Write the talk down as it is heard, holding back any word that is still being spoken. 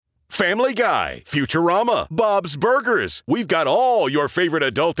Family Guy, Futurama, Bob's Burgers. We've got all your favorite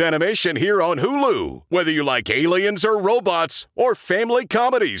adult animation here on Hulu. Whether you like aliens or robots or family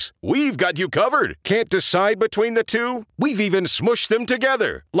comedies, we've got you covered. Can't decide between the two? We've even smushed them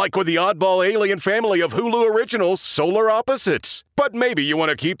together, like with the oddball alien family of Hulu originals, Solar Opposites. But maybe you want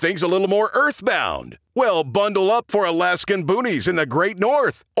to keep things a little more earthbound. Well, bundle up for Alaskan boonies in the Great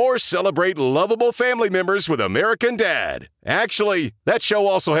North or celebrate lovable family members with American Dad. Actually, that show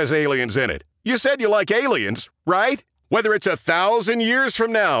also has aliens in it. You said you like aliens, right? Whether it's 1,000 years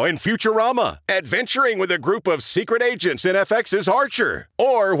from now in Futurama, adventuring with a group of secret agents in FX's Archer,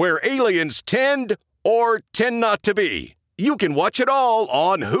 or where aliens tend or tend not to be, you can watch it all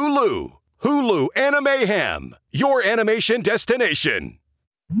on Hulu. Hulu Animeham, your animation destination.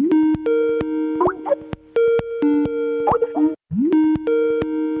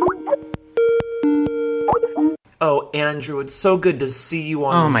 Oh, Andrew, it's so good to see you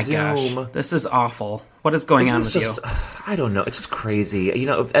on Zoom. Oh my gosh, this is awful. What is going on with you? I don't know. It's just crazy.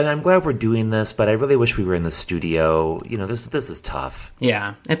 And I'm glad we're doing this, but I really wish we were in the studio. This is tough.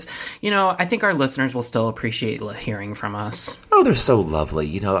 Yeah, it's, I think our listeners will still appreciate hearing from us. Oh, they're so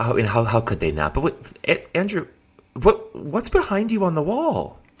lovely. How could they not? But Andrew, what's behind you on the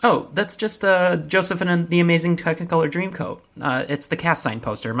wall? Oh, that's just Joseph and the Amazing Technicolor Dreamcoat. It's the cast sign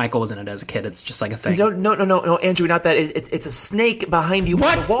poster. Michael was in it as a kid. It's just like a thing. No, Andrew, not that. It's a snake behind you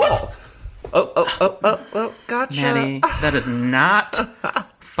on the wall. What? Oh, gotcha. Maddie, that is not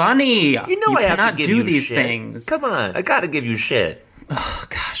funny. I have to give you these shit. Things. Come on, I gotta give you shit. Oh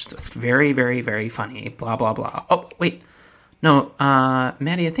gosh, that's very, very, very funny. Blah blah blah. Oh wait, no,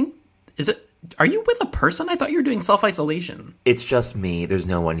 Maddie, I think are you with a person? I thought you were doing self-isolation. It's just me. There's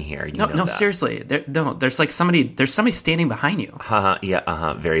no one here. No, seriously. There's like somebody. There's somebody standing behind you.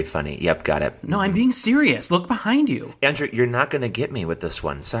 Yeah. Very funny. Yep, got it. No, I'm being serious. Look behind you. Andrew, you're not going to get me with this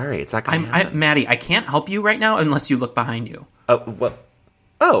one. Sorry, it's not going to happen. Maddie, I can't help you right now unless you look behind you. Oh, what?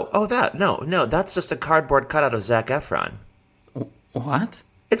 Oh, that. No, that's just a cardboard cutout of Zac Efron. What?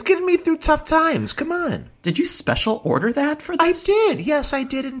 It's getting me through tough times. Come on. Did you special order that for this? I did. Yes, I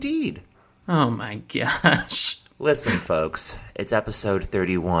did indeed. Oh my gosh. Listen, folks, it's episode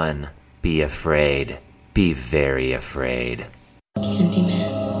 31. Be afraid. Be very afraid.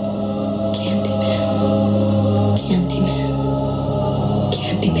 Candyman. Candyman. Candyman.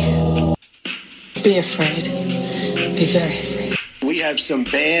 Candyman. Be afraid. Be very afraid. We have some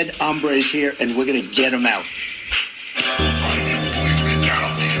bad hombres here, and we're going to get them out.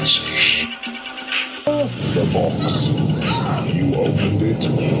 The box. You opened it.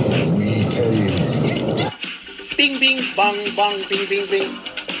 We came. Bing, bing, bong, bong, bing, bing, bing.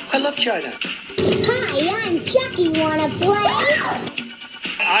 I love China. Hi, I'm Chucky. Wanna play?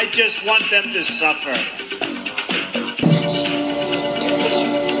 I just want them to suffer.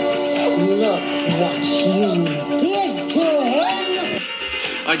 Look what you did to him.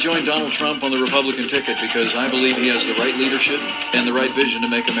 I joined Donald Trump on the Republican ticket because I believe he has the right leadership and the right vision to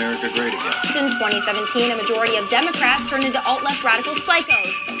make America great again. In 2017, a majority of Democrats turned into alt-left radical psychos,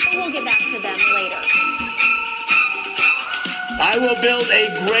 but we'll get back to them later. I will build a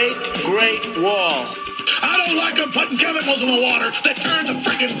great, great wall. I don't like them putting chemicals in the water that turn the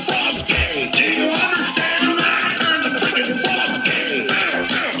friggin' frogs gay. Do you understand that? Turn the friggin' frogs gay.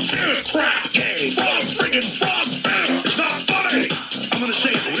 Serious crap gay. Frogs, friggin' frogs. It's not funny. I'm gonna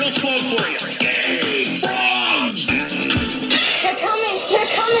say it real slow for you. Gay frogs. They're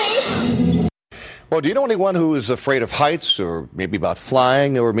coming. Well, do you know anyone who is afraid of heights, or maybe about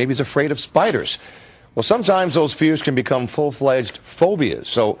flying, or maybe is afraid of spiders? Well, sometimes those fears can become full-fledged phobias.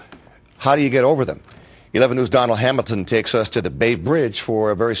 So how do you get over them? 11 News' Donald Hamilton takes us to the Bay Bridge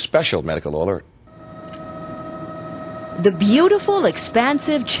for a very special medical alert. The beautiful,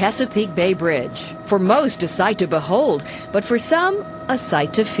 expansive Chesapeake Bay Bridge. For most, a sight to behold, but for some, a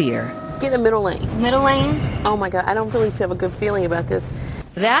sight to fear. Get in the middle lane. Middle lane? Oh my God, I don't really have a good feeling about this.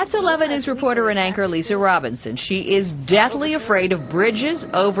 That's 11 News reporter and anchor Lisa Robinson. She is deathly afraid of bridges,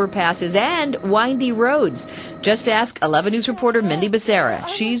 overpasses, and windy roads. Just ask 11 News reporter Mindy Becerra.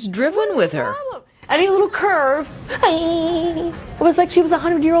 She's driven with her. Any little curve, it was like she was a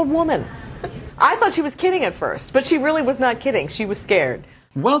 100-year-old woman. I thought she was kidding at first, but she really was not kidding. She was scared.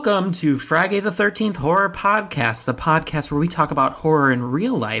 Welcome to Friday the 13th Horror Podcast, the podcast where we talk about horror in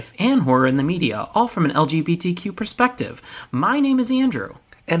real life and horror in the media, all from an LGBTQ perspective. My name is Andrew.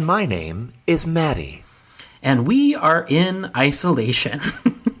 And my name is Matty. And we are in isolation.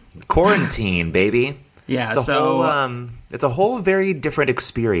 Quarantine, baby. Yeah, it's a whole very different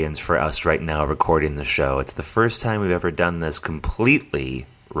experience for us right now recording the show. It's the first time we've ever done this completely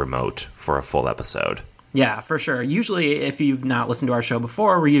remote for a full episode. Yeah, for sure. Usually, if you've not listened to our show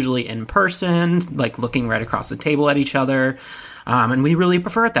before, we're usually in person, like looking right across the table at each other. And we really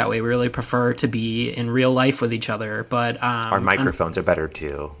prefer it that way. We really prefer to be in real life with each other. But our microphones are better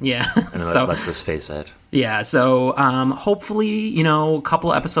too. Yeah. And let's just face it. Yeah. So hopefully, a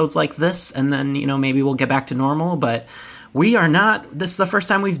couple episodes like this, and then, maybe we'll get back to normal. But we are not. This is the first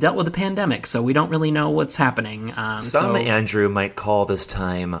time we've dealt with a pandemic, so we don't really know what's happening. Andrew might call this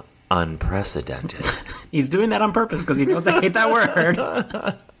time unprecedented. He's doing that on purpose because he knows I hate that word.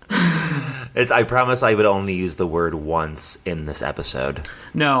 I promise I would only use the word once in this episode.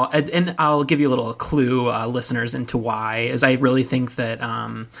 No, and I'll give you a little clue, listeners, into why. Is I really think that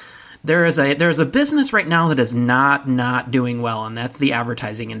there's a business right now that is not doing well, and that's the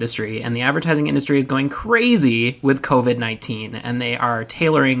advertising industry. And the advertising industry is going crazy with COVID-19, and they are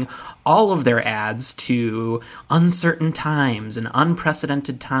tailoring all of their ads to uncertain times and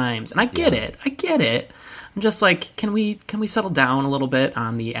unprecedented times. And I get it. I'm just like, can we settle down a little bit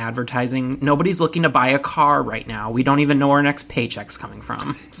on the advertising? Nobody's looking to buy a car right now. We don't even know where our next paycheck's coming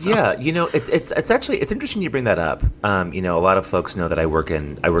from. So. Yeah, it's interesting you bring that up. A lot of folks know that I work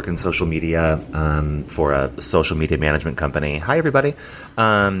in social media for a social media management company. Hi, everybody.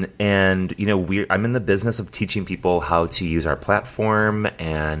 I'm in the business of teaching people how to use our platform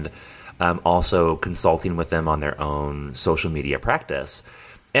and also consulting with them on their own social media practice.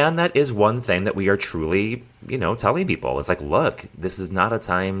 And that is one thing that we are truly, telling people. It's like, look, this is not a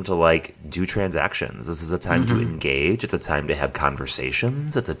time to do transactions. This is a time to engage. It's a time to have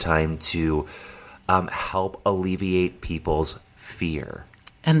conversations. It's a time to help alleviate people's fear.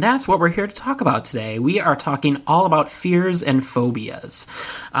 And that's what we're here to talk about today. We are talking all about fears and phobias.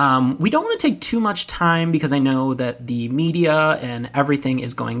 We don't want to take too much time because I know that the media and everything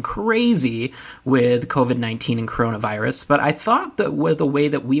is going crazy with COVID-19 and coronavirus, but I thought that the way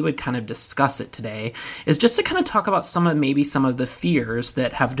that we would kind of discuss it today is just to kind of talk about some of the fears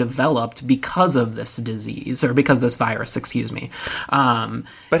that have developed because of this disease, or because of this virus, excuse me.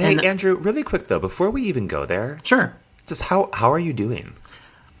 Hey, Andrew, really quick though, before we even go there. Sure. Just how are you doing?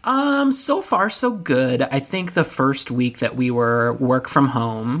 So far so good. I think the first week that we were work from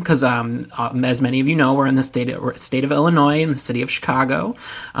home, because as many of you know, we're in the state of Illinois, in the city of Chicago.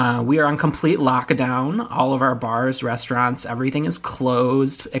 We are on complete lockdown. All of our bars, restaurants, everything is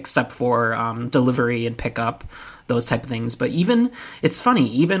closed except for delivery and pickup, those type of things. But it's funny,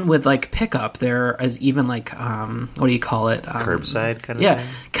 even with pickup, there is even what do you call it? Curbside kind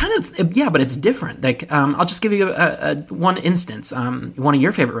of thing? Yeah, but it's different. I'll just give you one instance. One of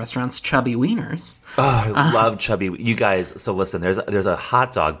your favorite restaurants, Chubby Wieners. Oh, I love Chubby. You guys, so listen, there's a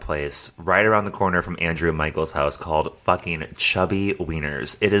hot dog place right around the corner from Andrew and Michael's house called fucking Chubby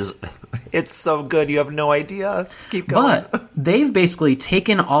Wieners. It's so good. You have no idea. Keep going. But they've basically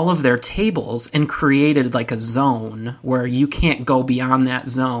taken all of their tables and created a zone where you can't go beyond that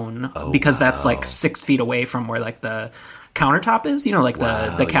zone because that's 6 feet away from where the countertop is,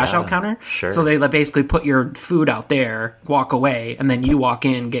 the cash out counter. Sure. So they basically put your food out there, walk away, and then you walk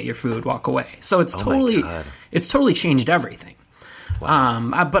in, get your food, walk away. So it's totally changed everything.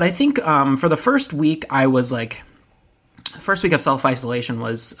 Wow. But I think for the first week, I was first week of self-isolation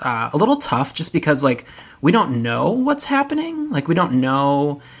was a little tough just because we don't know what's happening. We don't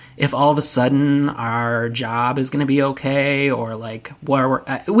know if all of a sudden our job is going to be okay, or where we're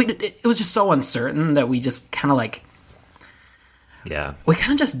at. It was just so uncertain that we just kind of we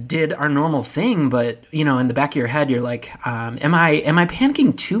kind of just did our normal thing. But in the back of your head, you're am I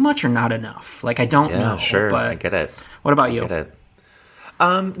panicking too much or not enough? I don't know. Sure, but I get it. What about you? I get it.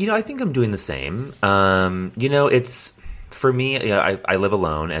 I think I'm doing the same. It's for me. I live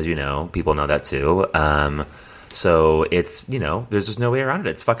alone, as you know. People know that too. So it's, there's just no way around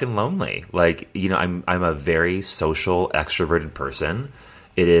it. It's fucking lonely. I'm a very social, extroverted person.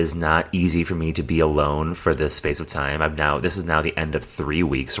 It is not easy for me to be alone for this space of time. This is now the end of 3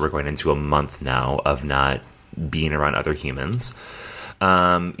 weeks. So we're going into a month now of not being around other humans.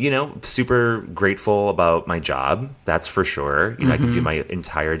 Super grateful about my job. That's for sure. I can do my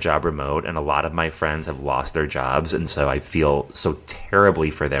entire job remote, and a lot of my friends have lost their jobs. And so I feel so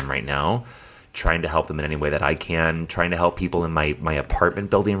terribly for them right now. Trying to help them in any way that I can, trying to help people in my apartment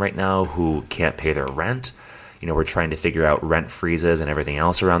building right now who can't pay their rent. We're trying to figure out rent freezes and everything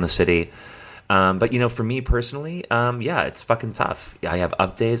else around the city. But for me personally, it's fucking tough. I have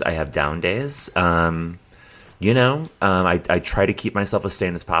up days, I have down days. I try to keep myself as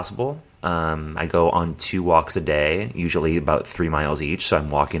sane as possible. I go on 2 walks a day, usually about 3 miles each. So I'm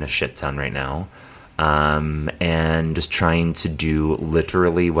walking a shit ton right now. And just trying to do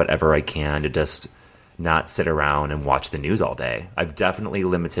literally whatever I can to just not sit around and watch the news all day. I've definitely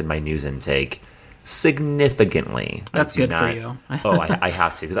limited my news intake significantly. That's good for you. I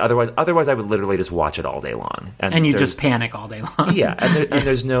have to, because otherwise I would literally just watch it all day long. And you just panic all day long. Yeah, and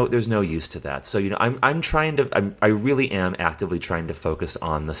there's no use to that. So, I really am actively trying to focus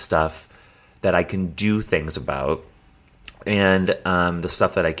on the stuff that I can do things about. And the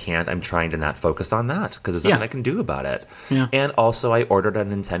stuff that I can't, I'm trying to not focus on that because there's nothing I can do about it. Yeah. And also, I ordered a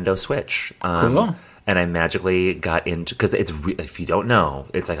Nintendo Switch. Cool. And I magically got into, because if you don't know,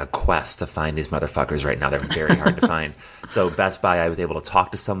 it's like a quest to find these motherfuckers right now. They're very hard to find. So Best Buy, I was able to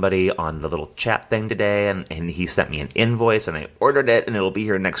talk to somebody on the little chat thing today, and he sent me an invoice, and I ordered it, and it'll be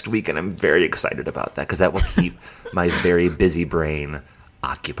here next week, and I'm very excited about that because that will keep my very busy brain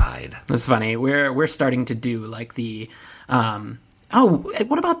occupied. That's funny. We're starting to do like the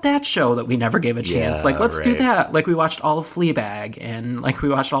what about that show that we never gave a chance? Yeah, like, let's do right. that. Like, we watched all of Fleabag, and like we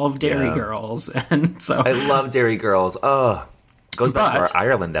watched all of Dairy Girls, and so I love Dairy Girls. Oh, goes back to our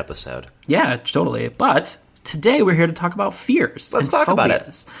Ireland episode. Yeah, totally. But today we're here to talk about fears. Let's talk about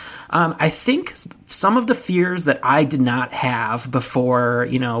it. I think some of the fears that I did not have before,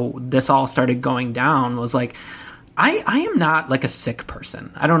 this all started going down was like, I am not like a sick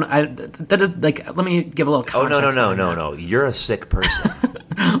person. That is like, let me give a little context. No. You're a sick person.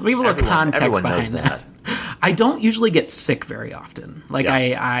 Let me give a little context everyone behind knows that. I don't usually get sick very often. Like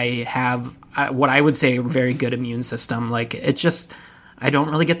I have what I would say a very good immune system. Like it's just, I don't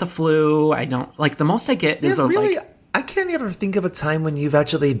really get the flu. I don't like the most I get is really. I can't ever think of a time when you've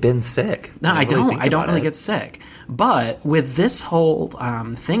actually been sick. No, I don't. I don't really get sick. But with this whole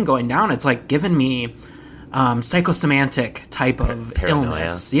thing going down, it's like given me psychosomatic type of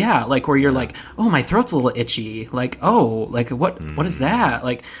illness. Yeah, like where you're like, oh, my throat's a little itchy. Like, oh, like what is that?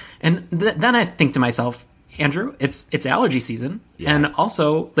 Like, and then I think to myself, Andrew, it's allergy season. Yeah. And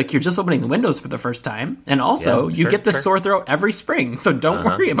also, like, you're just opening the windows for the first time. And also, you get this sore throat every spring. So don't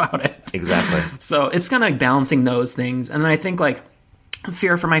worry about it. Exactly. So it's kind of balancing those things. And then I think, like,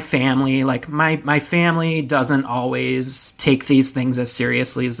 fear for my family. Like, my family doesn't always take these things as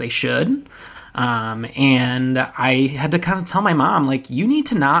seriously as they should. And I had to kind of tell my mom, like, you need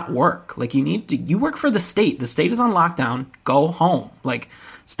to not work. Like, you work for the state. The state is on lockdown. Go home. Like,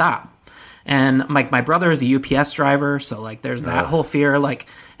 stop. And like my brother is a UPS driver, so like there's that whole fear. Like,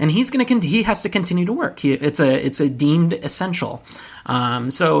 and he has to continue to work. It's a deemed essential.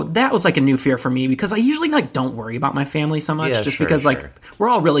 So that was like a new fear for me because I usually like don't worry about my family so much, because like we're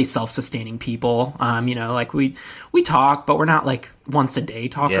all really self-sustaining people. Like we talk, but we're not like once a day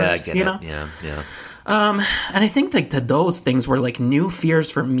talkers. Yeah, I get it. Yeah. And I think like that those things were like new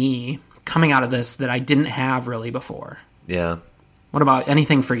fears for me coming out of this that I didn't have really before. Yeah. What about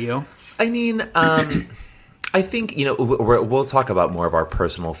anything for you? I mean, I think, we'll talk about more of our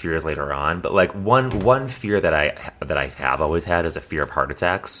personal fears later on, but like one fear that I have always had is a fear of heart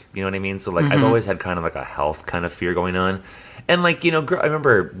attacks. You know what I mean? So like I've always had kind of like a health kind of fear going on. And like, I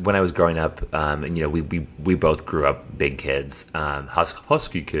remember when I was growing up, and we both grew up big kids,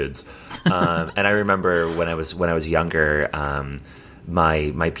 husky kids. And I remember when I was younger,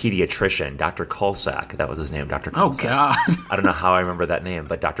 my pediatrician, Dr. Kolsak, that was his name, Dr. Kolsak. Oh, God. I don't know how I remember that name,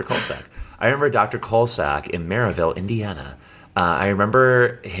 but Dr. Kolsak. I remember Dr. Kolsak in Maryville, Indiana. I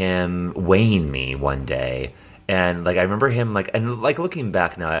remember him weighing me one day, and like I remember him and looking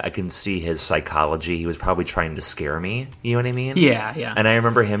back now, I can see his psychology. He was probably trying to scare me. You know what I mean? Yeah. And I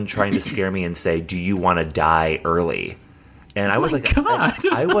remember him trying to scare me and say, "Do you want to die early?" And I was like, God.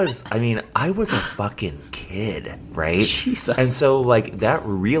 I was a fucking kid, right? Jesus. And so like that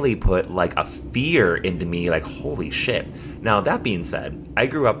really put like a fear into me, like, holy shit. Now, that being said, I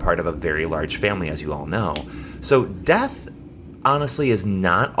grew up part of a very large family, as you all know. So death, honestly, is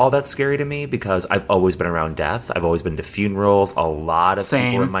not all that scary to me because I've always been around death. I've always been to funerals. A lot of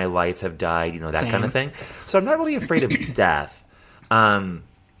people in my life have died, that kind of thing. So I'm not really afraid of death. Am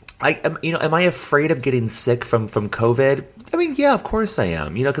I afraid of getting sick from COVID? I mean, yeah, of course I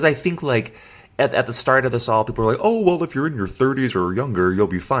am. Because I think like at the start of this all, people are like, oh, well, if you're in your 30s or younger, you'll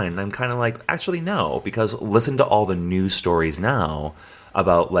be fine. And I'm kind of like, actually, no, because listen to all the news stories now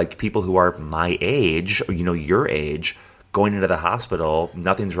about like people who are my age, your age, going into the hospital,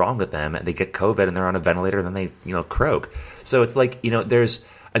 nothing's wrong with them. They get COVID and they're on a ventilator and then they, croak. So it's like,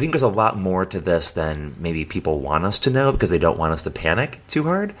 I think there's a lot more to this than maybe people want us to know because they don't want us to panic too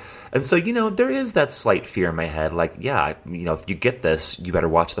hard. And so, there is that slight fear in my head. Like, yeah, if you get this, you better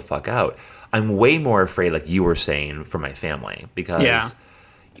watch the fuck out. I'm way more afraid, like you were saying, for my family because,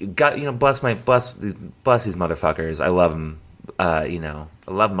 God, bless these motherfuckers. I love them. I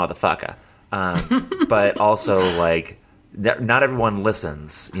love motherfucker. But also, like, not everyone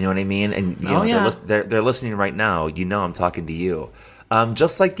listens. You know what I mean? And they're listening right now. I'm talking to you.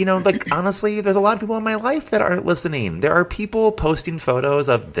 Just like, like, honestly, there's a lot of people in my life that aren't listening. There are people posting photos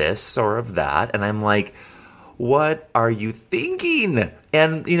of this or of that, and I'm like, what are you thinking?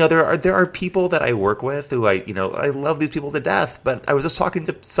 And, there are people that I work with who I love these people to death, but I was just talking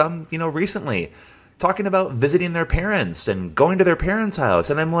to some, recently, talking about visiting their parents and going to their parents' house,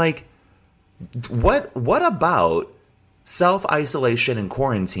 and I'm like, what about self-isolation and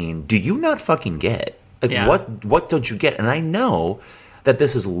quarantine do you not fucking get? Like, what don't you get? And I know that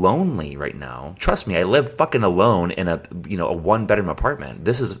this is lonely right now. Trust me, I live fucking alone in a one-bedroom apartment.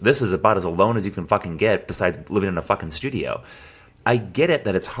 This is about as alone as you can fucking get besides living in a fucking studio. I get it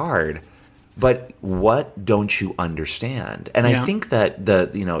that it's hard, but what don't you understand? And I think that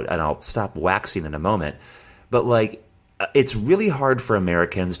and I'll stop waxing in a moment, but like, it's really hard for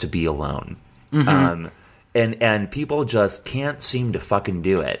Americans to be alone. Mm-hmm. And people just can't seem to fucking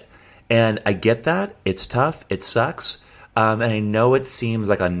do it. And I get that. It's tough. It sucks. And I know it seems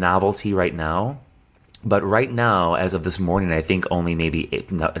like a novelty right now, but right now, as of this morning, I think only maybe,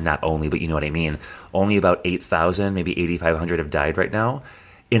 not only, but you know what I mean, only about 8,000, maybe 8,500 have died right now.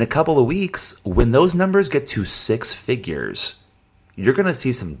 In a couple of weeks, when those numbers get to 6 figures, you're going to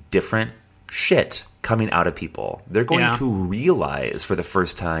see some different shit coming out of people. They're going to realize for the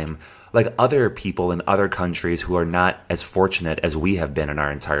first time, like other people in other countries who are not as fortunate as we have been in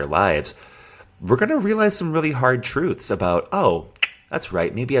our entire lives, we're going to realize some really hard truths about, oh, that's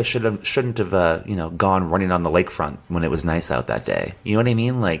right, maybe I shouldn't have gone running on the lakefront when it was nice out that day. You know what I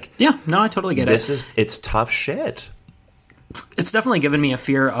mean? Like, yeah, no, I totally get it. It's tough shit. It's definitely given me a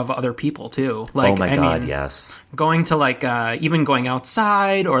fear of other people too. Like, oh my God, yes. Going to like even going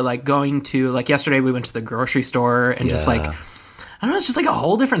outside, or like going to, like, yesterday we went to the grocery store and just like, I don't know, it's just like a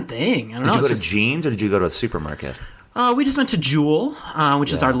whole different thing. I don't know. Did you go to Jeans or did you go to a supermarket? We just went to Jewel,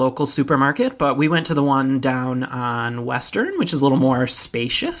 which is our local supermarket, but we went to the one down on Western, which is a little more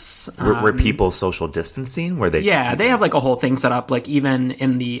spacious. Where people social distancing? Where they they have like a whole thing set up. Like even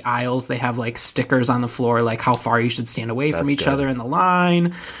in the aisles, they have like stickers on the floor, like how far you should stand away from each other in the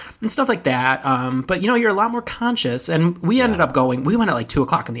line and stuff like that. But you're a lot more conscious. And we ended up going. We went at like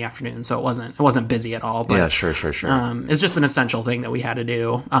 2:00 in the afternoon, so it wasn't busy at all. But, yeah, sure. It's just an essential thing that we had to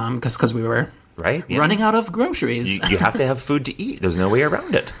do because we were. Right? Yeah. Running out of groceries. You have to have food to eat. There's no way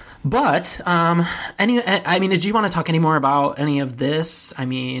around it. But, did you want to talk any more about any of this? I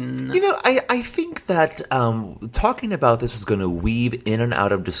mean... I think that talking about this is going to weave in and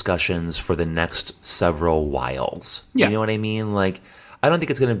out of discussions for the next several whiles. Yeah. You know what I mean? Like, I don't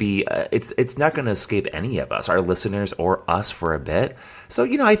think it's going to be... it's not going to escape any of us, our listeners or us, for a bit. So,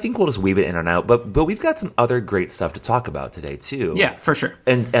 I think we'll just weave it in and out. But we've got some other great stuff to talk about today, too. Yeah, for sure.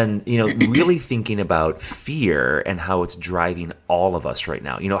 And really thinking about fear and how it's driving all of us right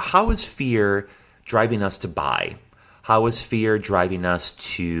now. How is fear driving us to buy? How is fear driving us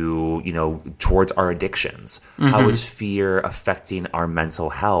to, towards our addictions? Mm-hmm. How is fear affecting our mental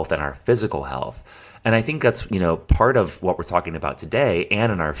health and our physical health? And I think that's, part of what we're talking about today,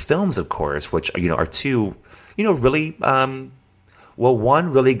 and in our films, of course, which, are two, really,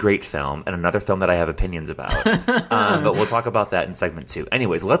 one really great film and another film that I have opinions about. But we'll talk about that in segment 2.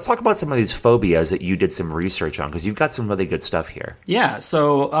 Anyways, let's talk about some of these phobias that you did some research on, because you've got some really good stuff here. Yeah.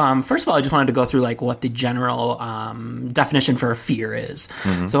 So first of all, I just wanted to go through like what the general definition for a fear is.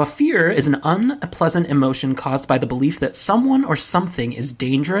 Mm-hmm. So a fear is an unpleasant emotion caused by the belief that someone or something is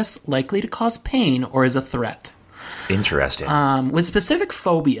dangerous, likely to cause pain, or is a threat. Interesting. With specific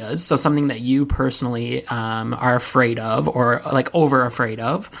phobias, so something that you personally are afraid of, or like over afraid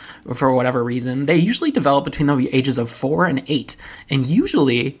of for whatever reason, they usually develop between the ages of 4 and 8. And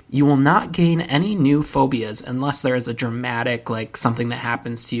usually you will not gain any new phobias unless there is a dramatic, like something that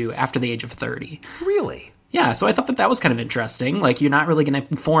happens to you after the age of 30. Really? Yeah, so I thought that was kind of interesting. Like, you're not really going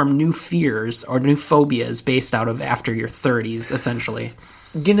to form new fears or new phobias based out of after your 30s, essentially.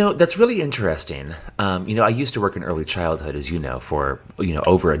 That's really interesting. I used to work in early childhood, as you know, for,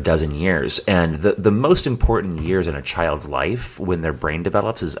 over a dozen years. And the most important years in a child's life when their brain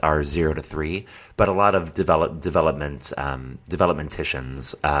develops are 0 to 3. But a lot of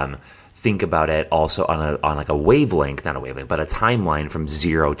developmenticians think about it also on like a wavelength, not a wavelength, but a timeline from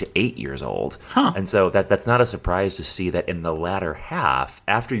 0 to 8 years old. Huh. And so that's not a surprise to see that in the latter half,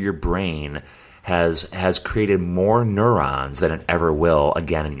 after your brain has created more neurons than it ever will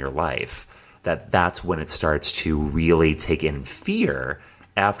again in your life, that's when it starts to really take in fear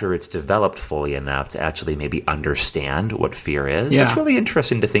after it's developed fully enough to actually maybe understand what fear is. Yeah. That's really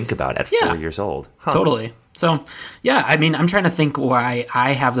interesting to think about at 4 years old. Huh. Totally. So, yeah, I'm trying to think why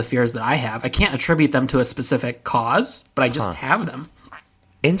I have the fears that I have. I can't attribute them to a specific cause, but I just have them.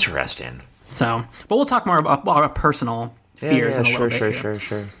 Interesting. So, but we'll talk more about our personal fears in a little bit.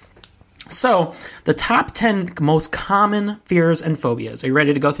 Sure. So, the top 10 most common fears and phobias. Are you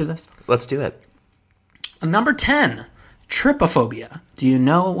ready to go through this? Let's do it. Number 10, trypophobia. Do you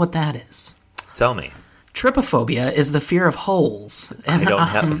know what that is? Tell me. Trypophobia is the fear of holes. And,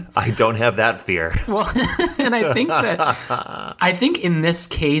 I don't have that fear. Well, and I think in this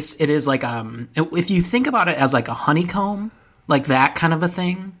case it is like if you think about it as like a honeycomb, like that kind of a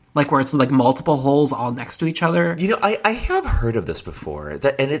thing, like where it's like multiple holes all next to each other. You know, I have heard of this before, and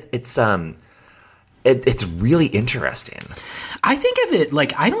it's really interesting. I think of it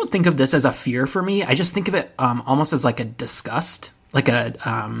like, I don't think of this as a fear for me. I just think of it almost as like a disgust, like a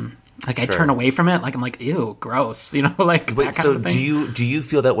I turn away from it, like I'm like, ew, gross, you know, like. Wait, that kind so of thing. do you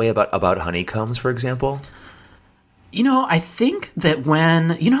feel that way about honeycombs, for example? You know, I think that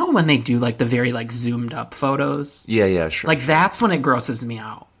when they do like the very like zoomed up photos, yeah, sure, like that's when it grosses me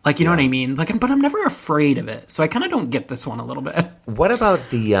out. Like, you know what I mean? Like, but I'm never afraid of it, so I kind of don't get this one a little bit. What about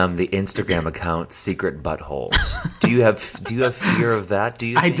the Instagram account Secret Buttholes? Do you have fear of that? Do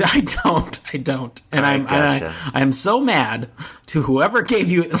you? I don't, and I'm so mad to whoever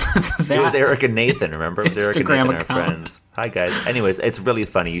gave you that. It was Eric and Nathan. Remember, it was Eric and Nathan, account. Our friends. Hi guys. Anyways, it's really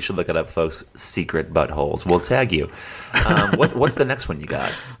funny. You should look it up, folks. Secret Buttholes. We'll tag you. What's the next one you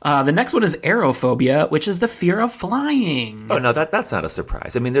got? The next one is aerophobia, which is the fear of flying. Oh no, that's not a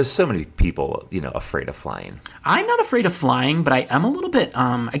surprise. I mean, there's so many people, afraid of flying. I'm not afraid of flying, but I am a little bit.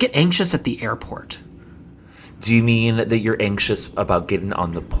 I get anxious at the airport. Do you mean that you're anxious about getting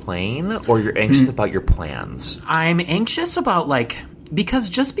on the plane, or you're anxious about your plans? I'm anxious about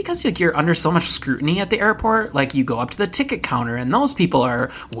because like you're under so much scrutiny at the airport, like you go up to the ticket counter and those people are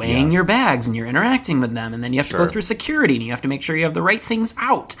weighing your bags and you're interacting with them, and then you have to go through security and you have to make sure you have the right things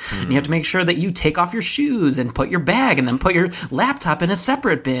out, and you have to make sure that you take off your shoes and put your bag and then put your laptop in a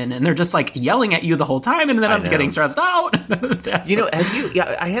separate bin, and they're just like yelling at you the whole time, and then I'm getting stressed out.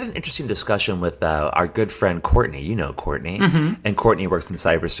 I had an interesting discussion with our good friend Courtney. You know Courtney, and Courtney works in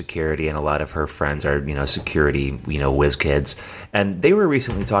cybersecurity, and a lot of her friends are security whiz kids, and they were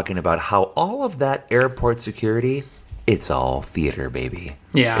recently talking about how all of that airport security, it's all theater, baby.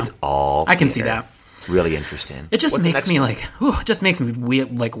 Yeah. It's all theater. I can see that. Really interesting. It just makes me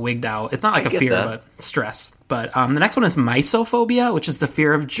wigged out. It's not like a fear, but stress. But the next one is mysophobia, which is the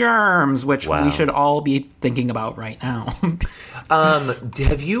fear of germs, which we should all be thinking about right now.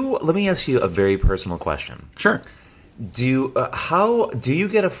 Let me ask you a very personal question. Sure. How do you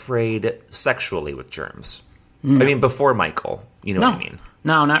get afraid sexually with germs? No. I mean, before Michael, what I mean?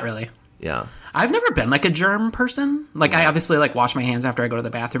 No, not really. Yeah. I've never been like a germ person. Like, I obviously like wash my hands after I go to the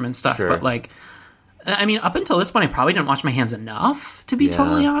bathroom and stuff, but like, I mean, up until this point, I probably didn't wash my hands enough, to be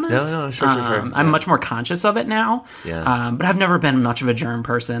totally honest. No, sure. I'm much more conscious of it now. Yeah. But I've never been much of a germ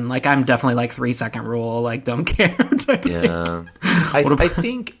person. Like, I'm definitely like 3-second rule, like don't care type of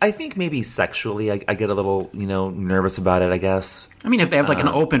thing. I think maybe sexually, I get a little, nervous about it, I guess. I mean, if they have like an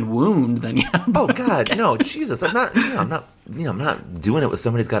open wound, then yeah. Oh God, no, Jesus! I'm not doing it with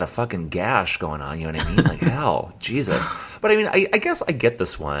somebody who's got a fucking gash going on. You know what I mean? Like hell, Jesus. But I mean, I guess I get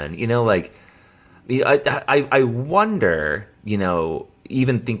this one. I wonder,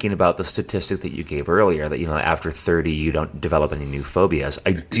 even thinking about the statistic that you gave earlier, that, after 30, you don't develop any new phobias.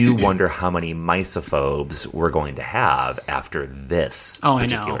 I do wonder how many mysophobes we're going to have after this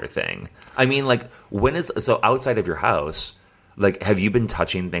particular thing. I mean, like, so outside of your house, like, have you been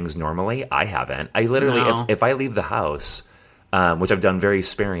touching things normally? I haven't. I literally, if I leave the house, which I've done very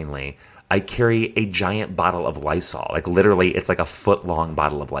sparingly, I carry a giant bottle of Lysol. Like, literally, it's like a foot-long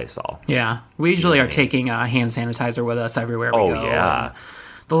bottle of Lysol. Yeah. We usually are taking hand sanitizer with us everywhere we go. Oh, yeah.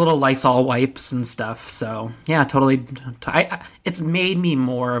 The little Lysol wipes and stuff. So, yeah, totally. It's made me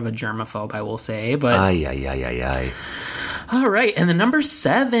more of a germaphobe, I will say. But Aye. All right. And the number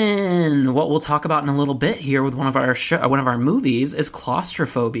 7, what we'll talk about in a little bit here with one of our movies, is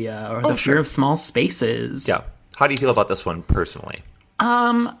claustrophobia, or the fear of small spaces. Yeah. How do you feel about this one personally?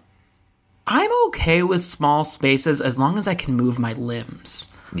 I'm okay with small spaces as long as I can move my limbs.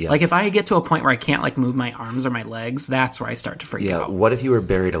 Yeah. Like, if I get to a point where I can't, like, move my arms or my legs, that's where I start to freak out. What if you were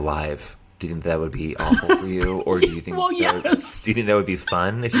buried alive? Do you think that would be awful for you? Or do you think do you think that would be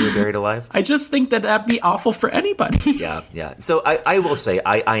fun if you were buried alive? I just think that that'd be awful for anybody. Yeah. So I will say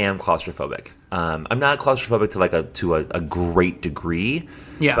I am claustrophobic. I'm not claustrophobic to a great degree.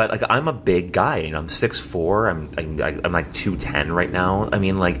 Yeah. But like, I'm a big guy, and I'm 6'4". I'm like 210 right now. I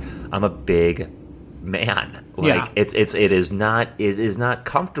mean, like, I'm a big man. Like, it is not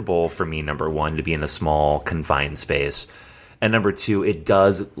comfortable for me, number one, to be in a small confined space. And number two, it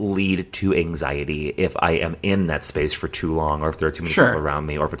does lead to anxiety if I am in that space for too long, or if there are too many people around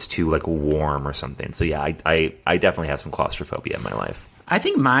me, or if it's too like warm or something. So yeah, I definitely have some claustrophobia in my life. I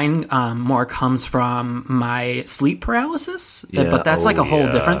think mine more comes from my sleep paralysis, but that's like a whole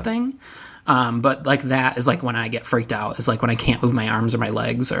different thing. But like that is like when I get freaked out, is like when I can't move my arms or my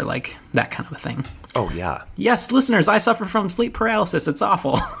legs or like that kind of a thing. Oh, yeah. Yes, listeners, I suffer from sleep paralysis. It's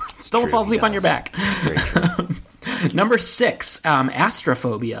awful. Don't fall asleep on your back. Very true. Number 6,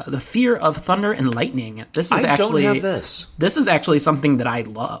 astrophobia, the fear of thunder and lightning. This is don't have this. This is actually something that I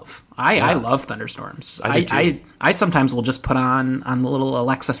love. I love thunderstorms. I sometimes will just put on the little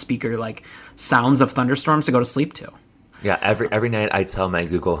Alexa speaker like sounds of thunderstorms to go to sleep to. Yeah, every night I tell my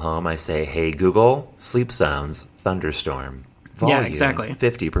Google Home, I say, "Hey Google, sleep sounds, thunderstorm, volume,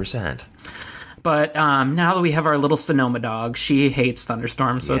 50%." But now that we have our little Sonoma dog, she hates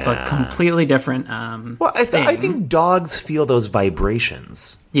thunderstorms, so it's a completely different Well, I think dogs feel those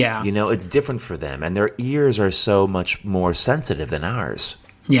vibrations. Yeah. You know, it's different for them, and their ears are so much more sensitive than ours.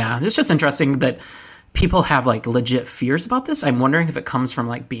 Yeah, it's just interesting that people have like legit fears about this. I'm wondering if it comes from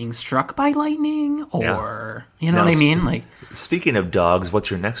like being struck by lightning or, you know what I mean? Like, speaking of dogs,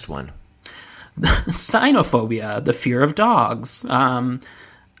 what's your next one? Cynophobia, the fear of dogs.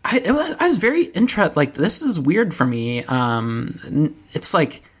 I was very interested. Like, this is weird for me. It's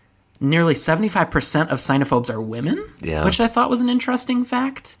like nearly 75% of cynophobes are women, which I thought was an interesting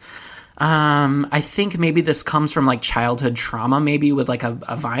fact. I think maybe this comes from like childhood trauma, maybe with like a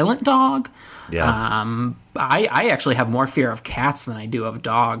violent dog. Yeah. I actually have more fear of cats than I do of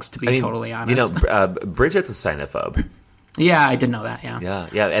dogs, to be totally honest. You know, Bridget's a cynophobe. Yeah, I did know that.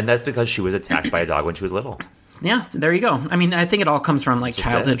 Yeah, and that's because she was attacked by a dog when she was little. Yeah, there you go. I mean, I think it all comes from like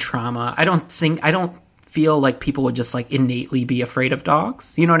childhood trauma. I don't feel like people would just like innately be afraid of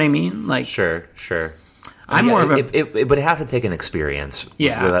dogs. You know what I mean? Like, sure. I'm more of a. It would have to take an experience.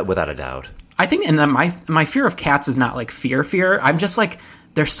 Yeah, without a doubt. I think, and my fear of cats is not like fear. I'm just like,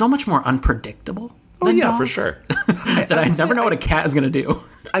 they're so much more unpredictable. Oh yeah, dogs, for sure. that I never know what a cat is going to do.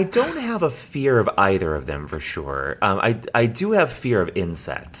 I don't have a fear of either of them for sure. I do have fear of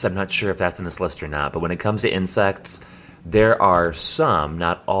insects. I'm not sure if that's in this list or not, but when it comes to insects, there are some,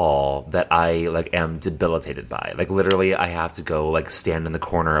 not all, that I like am debilitated by. Like literally, I have to go like stand in the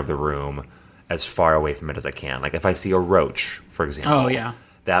corner of the room as far away from it as I can. Like if I see a roach, for example. Oh yeah.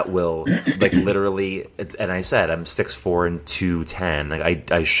 That will, like, literally, and I said, I'm 6'4" and 210.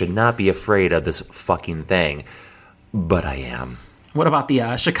 Like, I should not be afraid of this fucking thing, but I am. What about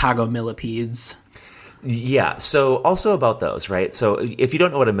the Chicago millipedes? Yeah, so also about those, right? So if you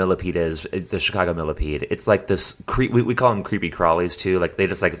don't know what a millipede is, the Chicago millipede, it's like this, we call them creepy crawlies too. Like, they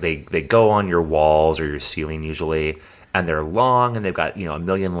just, like, they go on your walls or your ceiling usually, and they're long, and they've got, you know, a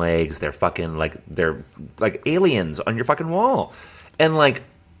million legs. They're fucking, like, they're like aliens on your fucking wall. And, like,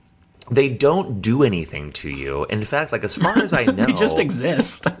 they don't do anything to you. In fact, like, as far as I know... they just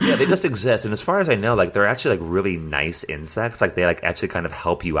exist. Yeah, they just exist. And as far as I know, like, they're actually, like, really nice insects. Like, they, like, actually kind of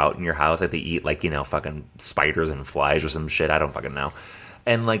help you out in your house. Like, they eat, like, you know, fucking spiders and flies or some shit. I don't fucking know.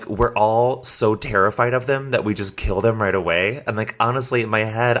 And, like, we're all so terrified of them that we just kill them right away. And, like, honestly, in my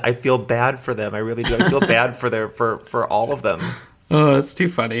head, I feel bad for them. I really do. I feel bad for all of them. Oh, that's too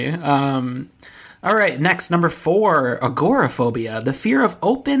funny. All right, next, number 4, agoraphobia, the fear of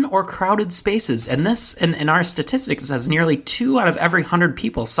open or crowded spaces. And this, in our statistics, says nearly 2 out of every 100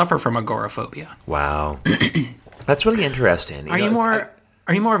 people suffer from agoraphobia. Wow. That's really interesting. Are you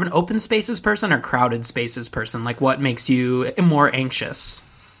more of an open spaces person or crowded spaces person? Like, what makes you more anxious?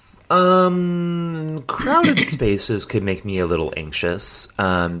 Crowded spaces could make me a little anxious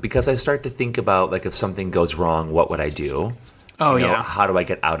because I start to think about, like, if something goes wrong, what would I do? Oh, you know, yeah. How do I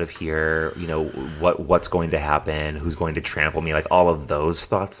get out of here? You know, what's going to happen? Who's going to trample me? Like, all of those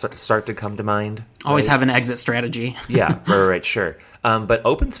thoughts start to come to mind. Always have an exit strategy. Yeah, right, sure. But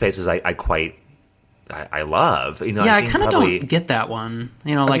open spaces, I love. You know, yeah, I kind of don't get that one.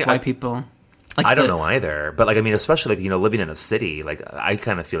 You know, like, why people... Like I don't know either. But, like, I mean, especially, like, you know, living in a city, like, I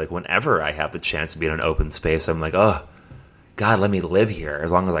kind of feel like whenever I have the chance to be in an open space, I'm like, oh, God, let me live here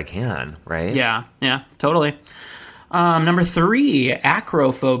as long as I can, right? Yeah, totally. Number 3,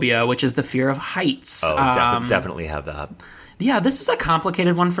 acrophobia, which is the fear of heights. Oh, definitely have that. Yeah, this is a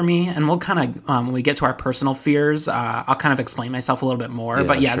complicated one for me, and we'll kind of, when we get to our personal fears, I'll kind of explain myself a little bit more. Yeah,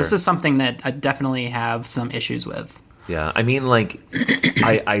 but yeah, sure. This is something that I definitely have some issues with. Yeah, I mean, like,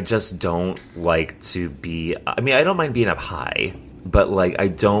 I just don't like to be... I mean, I don't mind being up high, but, like, I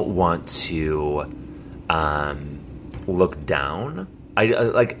don't want to look down. I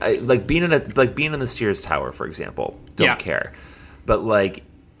like being in the Sears Tower, for example. Don't care, but like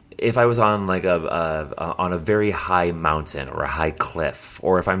if I was on like on a very high mountain or a high cliff,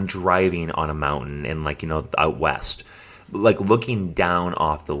 or if I'm driving on a mountain in like, out west, like looking down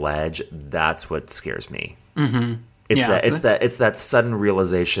off the ledge, that's what scares me. Mm-hmm. It's that sudden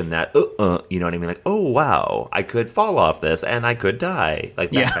realization that you know what I mean? Like, oh wow, I could fall off this and I could die,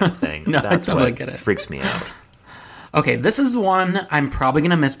 like that kind of thing. No, that's I totally what get it. Freaks me out. Okay, this is one I'm probably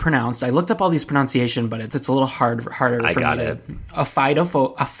going to mispronounce. I looked up all these pronunciation, but it's a little harder for me to...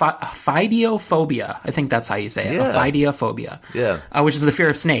 Ophidiophobia. I think that's how you say it. Yeah. Ophidiophobia. Yeah. Which is the fear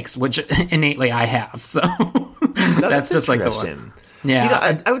of snakes, which innately I have. So that's just like the one.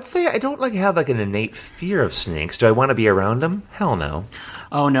 Yeah. I would say I don't have like an innate fear of snakes. Do I want to be around them? Hell no.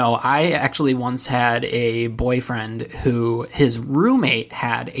 Oh, no. I actually once had a boyfriend who his roommate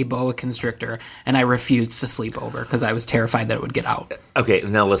had a boa constrictor, and I refused to sleep over because I was terrified that it would get out. Okay,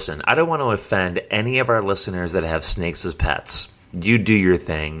 now listen. I don't want to offend any of our listeners that have snakes as pets. You do your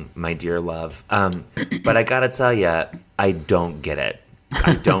thing, my dear love. But I got to tell you, I don't get it.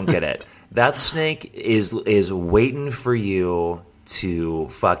 I don't get it. That snake is waiting for you to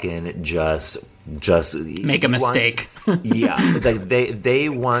fucking just make a mistake. Yeah, like they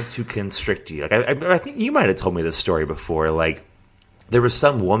want to constrict you. Like I think you might have told me this story before. Like there was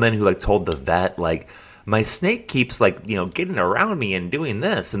some woman who like told the vet like, my snake keeps like getting around me and doing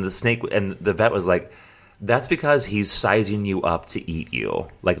this, and the vet was like, that's because he's sizing you up to eat you.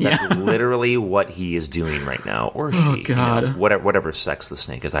 Like that's literally what he is doing right now, or she. Oh God. Whatever sex the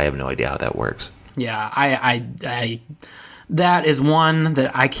snake is, I have no idea how that works. Yeah, I that is one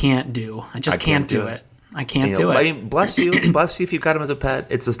that I can't do. I just can't do it. I can't do it. I mean, bless you if you've got him as a pet.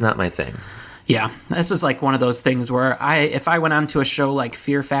 It's just not my thing. Yeah, this is like one of those things where if I went on to a show like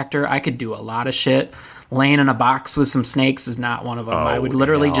Fear Factor, I could do a lot of shit. Laying in a box with some snakes is not one of them. I would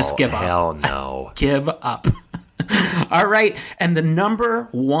literally just give up. Hell no. Give up. All right, and the number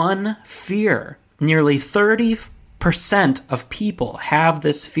one fear, nearly 30% of people have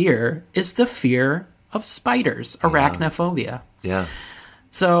this fear, is the fear of spiders, arachnophobia. Yeah.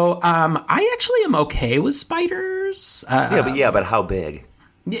 So I actually am okay with spiders. But how big?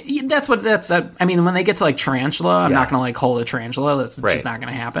 That's I mean, when they get to like tarantula, I'm not gonna like hold a tarantula. That's just not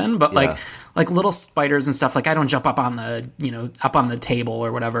gonna happen. But like little spiders and stuff, like I don't jump up on the table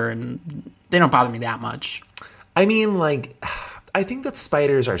or whatever, and they don't bother me that much. I mean, like, I think that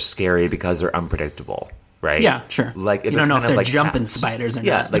spiders are scary because they're unpredictable. Right? Yeah, sure. Like, you don't know if they're like jumping spiders or not.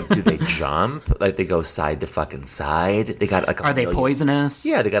 Yeah, like, do they jump? Like, they go side to fucking side? They got like Are they poisonous?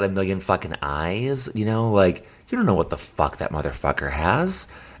 Yeah, they got a million fucking eyes. Like, you don't know what the fuck that motherfucker has.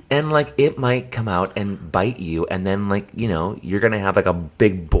 And, like, it might come out and bite you, and then, like, you're going to have, like, a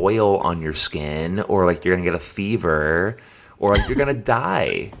big boil on your skin, or, like, you're going to get a fever, or, like, you're going to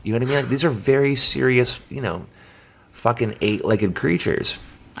die. You know what I mean? Like, these are very serious, fucking 8-legged creatures.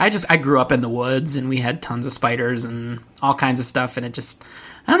 I grew up in the woods, and we had tons of spiders and all kinds of stuff, and it just,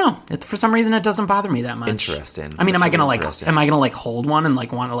 I don't know. For some reason, it doesn't bother me that much. Interesting. I mean, am I gonna hold one and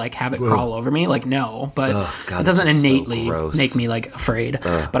like want to like have it crawl over me? Like, no, but it doesn't innately make me like afraid.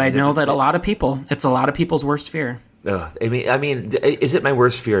 But I know that it's a lot of people's worst fear. I mean, is it my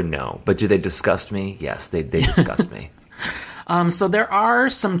worst fear? No. But do they disgust me? Yes, they disgust me. So there are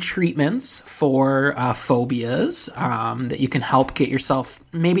some treatments for phobias that you can help get yourself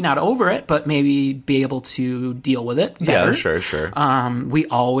maybe not over it, but maybe be able to deal with it better. Yeah, sure. We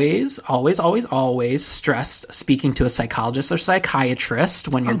always stress speaking to a psychologist or psychiatrist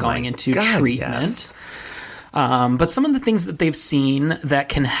when you're going into treatment. Yes. But some of the things that they've seen that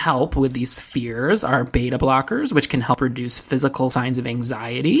can help with these fears are beta blockers, which can help reduce physical signs of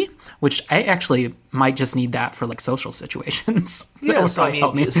anxiety, which I actually might just need that for like social situations. Yeah, so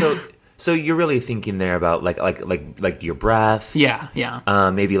I mean, so you're really thinking there about like your breath.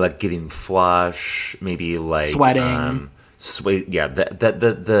 Yeah. Maybe like getting flush, maybe like sweating.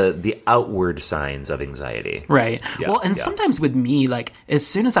 The outward signs of anxiety. Right. Yeah, sometimes with me, like as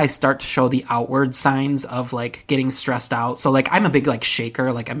soon as I start to show the outward signs of like getting stressed out, so like I'm a big like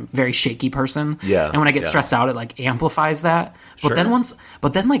shaker, like I'm a very shaky person. Yeah. And when I get stressed out, it like amplifies that. But then once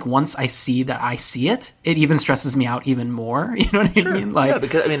I see that I see it, it even stresses me out even more. You know what I mean? Like, yeah,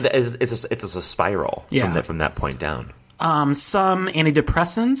 because I mean it's a spiral from that point down. Some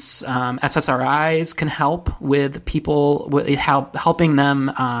antidepressants, SSRIs can help with people, helping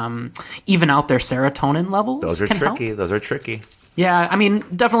them even out their serotonin levels. Those are tricky. Yeah, I mean,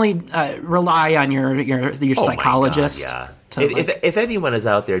 definitely rely on your psychologist. God, yeah. If anyone is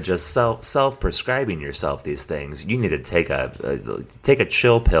out there just self-prescribing yourself these things, you need to take a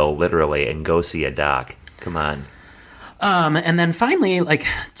chill pill literally and go see a doc. Come on. And then finally, like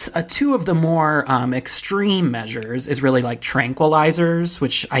two of the more extreme measures is really like tranquilizers,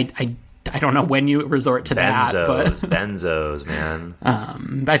 which I don't know when you resort to that, but benzos, man.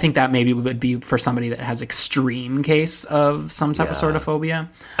 I think that maybe would be for somebody that has extreme case of some type of sort of phobia.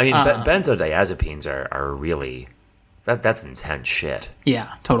 I mean, benzodiazepines are really that's intense shit.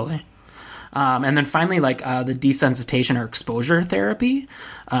 Yeah, totally. And then finally, like the desensitization or exposure therapy.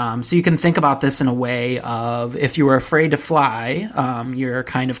 So you can think about this in a way of if you were afraid to fly, your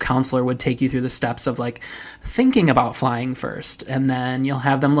kind of counselor would take you through the steps of like thinking about flying first. And then you'll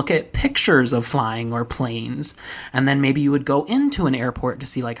have them look at pictures of flying or planes. And then maybe you would go into an airport to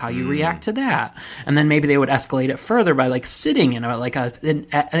see like how you react to that. And then maybe they would escalate it further by like sitting in an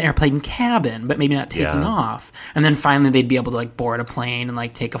airplane cabin, but maybe not taking off. And then finally they'd be able to like board a plane and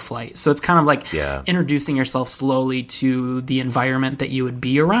like take a flight. So it's kind of like introducing yourself slowly to the environment that you would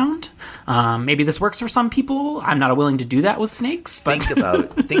be around. Maybe this works for some people. I'm not willing to do that with snakes. But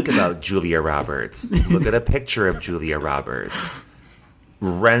think about Julia Roberts. Look at a picture of Julia Roberts.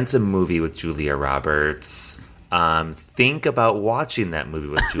 Rent a movie with Julia Roberts. Think about watching that movie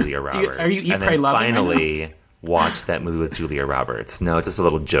with Julia Roberts. And then finally watch that movie with Julia Roberts. No, it's just a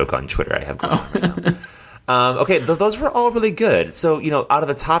little joke on Twitter I have going on right now. Okay, those were all really good. So, out of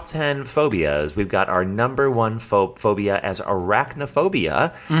the top 10 phobias, we've got our number one phobia as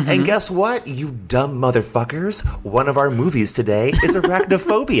arachnophobia. Mm-hmm. And guess what, you dumb motherfuckers? One of our movies today is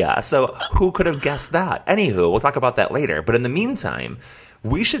arachnophobia. So who could have guessed that? Anywho, we'll talk about that later. But in the meantime,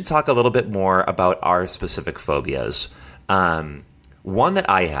 we should talk a little bit more about our specific phobias. One that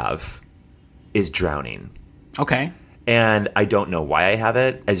I have is drowning. Okay. And I don't know why I have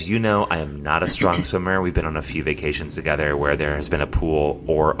it. As you know, I am not a strong swimmer. We've been on a few vacations together where there has been a pool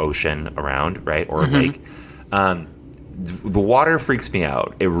or ocean around, right? Or a lake. The water freaks me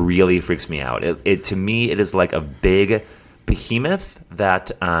out. It really freaks me out. To me, it is like a big behemoth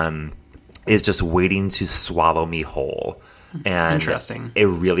that is just waiting to swallow me whole. And interesting. It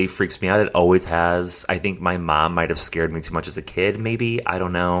really freaks me out. It always has. I think my mom might have scared me too much as a kid, maybe. I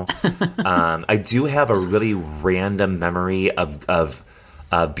don't know. I do have a really random memory of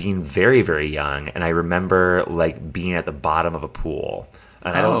being very, very young, and I remember like being at the bottom of a pool.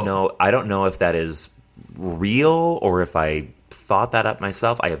 And I don't know if that is real or if I thought that up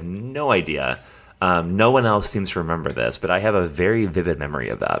myself. I have no idea. No one else seems to remember this, but I have a very vivid memory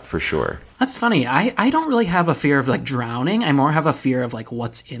of that for sure. That's funny. I don't really have a fear of like drowning. I more have a fear of like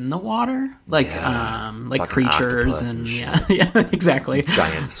what's in the water, like creatures and yeah, exactly.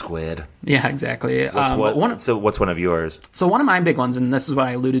 Giant squid. Yeah, exactly. So what's one of yours? So one of my big ones, and this is what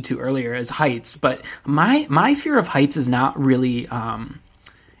I alluded to earlier, is heights. But my fear of heights is not really.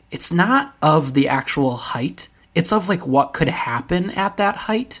 It's not of the actual height. It's of like what could happen at that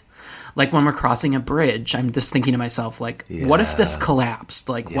height. Like when we're crossing a bridge, I'm just thinking to myself, like, what if this collapsed?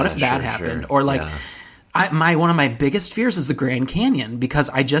 Like, what if that happened? Or like, one of my biggest fears is the Grand Canyon, because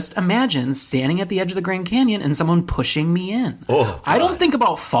I just imagine standing at the edge of the Grand Canyon and someone pushing me in. Oh, I don't think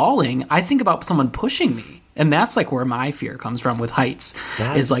about falling. I think about someone pushing me. And that's like where my fear comes from with heights.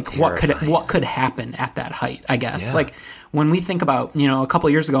 Is like terrifying. what could happen at that height, I guess. Yeah. Like when we think about, a couple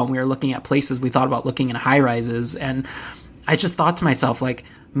of years ago when we were looking at places, we thought about looking in high rises, and I just thought to myself, like,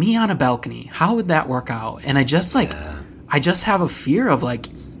 me on a balcony, how would that work out? And I just I just have a fear of like,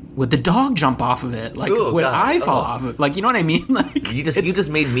 would the dog jump off of it? Like, would I fall off of it? Like, you know what I mean? Like, you just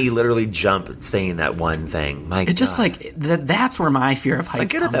made me literally jump saying that one thing. My God. Just like that's where my fear of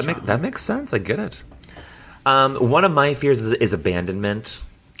heights comes from. That makes sense. I get it. One of my fears is abandonment.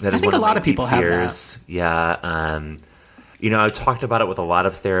 That is I think one a lot of people fears. Have that. Yeah. I've talked about it with a lot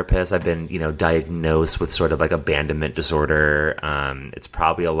of therapists. I've been, diagnosed with sort of like abandonment disorder. It's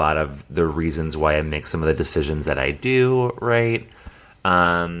probably a lot of the reasons why I make some of the decisions that I do, right?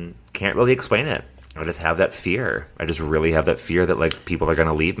 Can't really explain it. I just have that fear. I just really have that fear that like people are going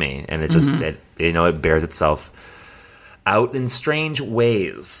to leave me. And it just, it bears itself out in strange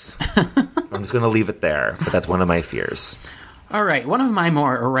ways. I'm just going to leave it there. But that's one of my fears. All right. One of my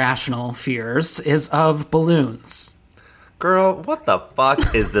more irrational fears is of balloons. Girl, what the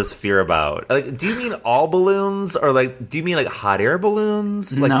fuck is this fear about? Like, do you mean all balloons, or like, do you mean like hot air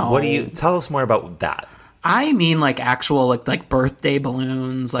balloons? Like, no. What do you tell us more about that? I mean like actual like birthday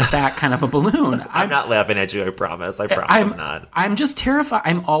balloons, like that kind of a balloon. I'm not laughing at you. I promise. I'm not. I'm just terrified.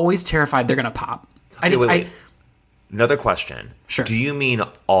 I'm always terrified they're gonna pop. Wait. Another question. Sure. Do you mean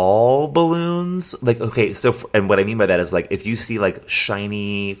all balloons? Like, okay, so and what I mean by that is like if you see like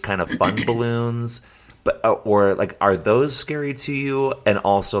shiny kind of fun balloons. But or like, are those scary to you? And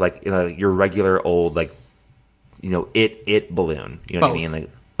also, like, your regular old, like, it balloon. You know what I mean? Like,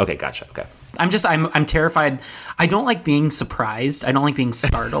 Okay, gotcha. Okay. I'm terrified. I don't like being surprised. I don't like being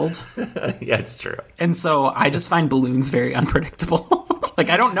startled. Yeah, it's true. And so I just find balloons very unpredictable. Like,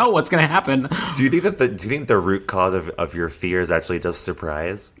 I don't know what's going to happen. Do you think the root cause of your fear is actually just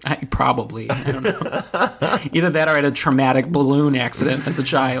surprise? Probably. I don't know. Either that or I had a traumatic balloon accident as a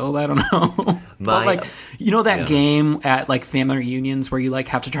child. I don't know. But like, you know that game at like family reunions where you like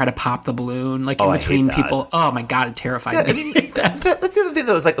have to try to pop the balloon like in between people? Oh my God, it terrifies me. I mean, that's the other thing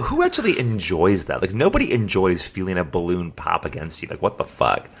though, is like, who actually enjoys that? Like, nobody enjoys feeling a balloon pop against you. Like, what the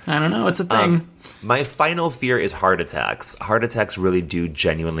fuck? I don't know. It's a thing. My final fear is heart attacks. Heart attacks really do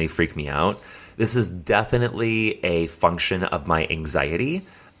genuinely freak me out. This is definitely a function of my anxiety,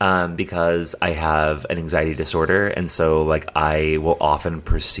 because I have an anxiety disorder, and so like I will often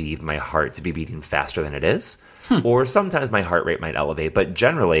perceive my heart to be beating faster than it is, or sometimes my heart rate might elevate, but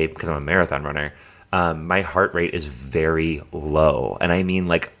generally, because I'm a marathon runner, my heart rate is very low, and I mean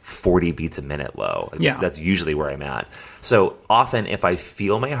like 40 beats a minute low. Like, that's usually where I'm at. So often if I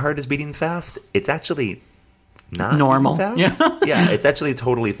feel my heart is beating fast, it's actually not normal. Fast. Yeah, it's actually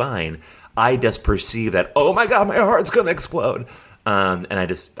totally fine. I just perceive that, oh my God, my heart's going to explode. And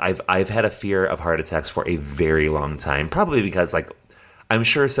I've had a fear of heart attacks for a very long time, probably because like I'm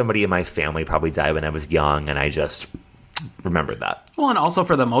sure somebody in my family probably died when I was young, and I just remembered that. Well, and also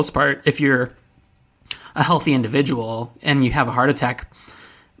for the most part, if you're a healthy individual and you have a heart attack,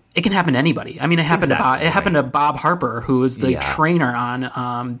 it can happen to anybody. I mean, it happened to Bob Harper, who is the trainer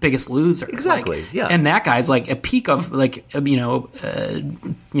on Biggest Loser. Exactly. Like, and that guy's like a peak of like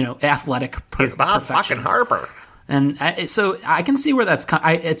athletic He's Bob fucking Harper. And so I can see where that's.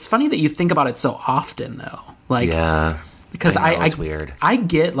 It's funny that you think about it so often, though. Like, because it's weird. I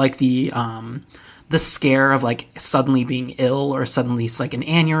get like the scare of like suddenly being ill, or suddenly it's like an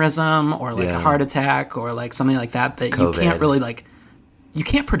aneurysm, or like a heart attack, or like something like that COVID. You can't really like. You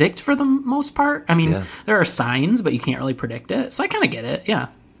can't predict for the most part. I mean, there are signs, but you can't really predict it. So I kind of get it. Yeah.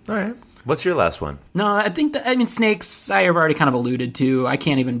 All right. What's your last one? No, I think snakes, I have already kind of alluded to. I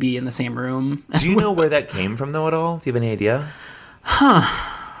can't even be in the same room. Do you know where that came from, though, at all? Do you have any idea?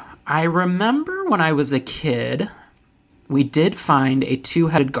 I remember when I was a kid, we did find a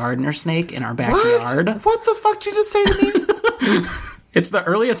 2-headed gardener snake in our backyard. What the fuck did you just say to me? It's the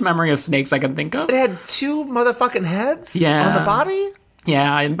earliest memory of snakes I can think of. It had 2 motherfucking heads on the body?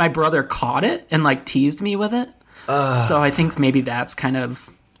 Yeah, and my brother caught it and like teased me with it. So I think maybe that's kind of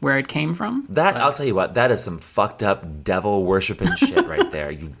where it came from. I'll tell you what, that is some fucked up devil worshipping shit right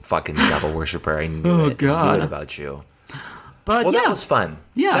there. You fucking devil worshiper. I knew it. God. I knew it about you. But that was fun.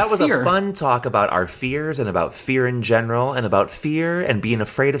 Yeah, that was fear. a fun talk about our fears and about fear in general, and about fear and being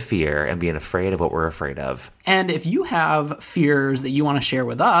afraid of fear and being afraid of what we're afraid of. And if you have fears that you want to share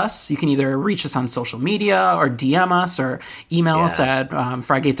with us, you can either reach us on social media or DM us or email us at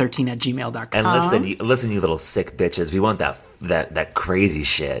frygay13@gmail.com. And listen, you little sick bitches. We want that crazy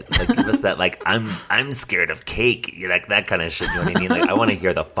shit. Like, give us that, like, I'm scared of cake. Like, that kind of shit. You know what I mean? Like, I want to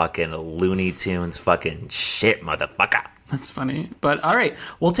hear the fucking Looney Tunes fucking shit, motherfucker. That's funny. But all right,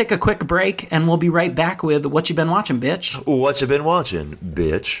 we'll take a quick break and we'll be right back with What You Been Watching, Bitch. What you been watching,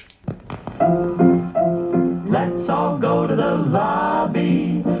 bitch? Let's all go to the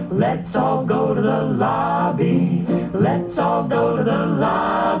lobby. Let's all go to the lobby. Let's all go to the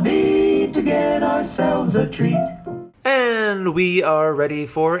lobby to get ourselves a treat. And we are ready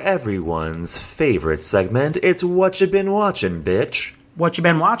for everyone's favorite segment. It's What You Been Watching, Bitch. What you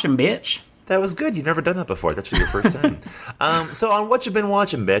been watching, bitch? That was good. You've never done that before. That's your first time. So on What You Been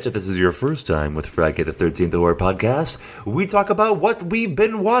Watching, Bitch, if this is your first time with Friday the 13th Hour podcast, we talk about what we've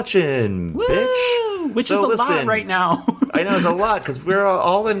been watching, bitch. Which is a lot right now. I know, it's a lot because we're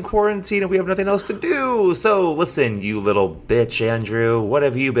all in quarantine and we have nothing else to do. So listen, you little bitch, Andrew, what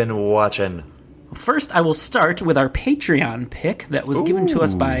have you been watching? First, I will start with our Patreon pick that was given to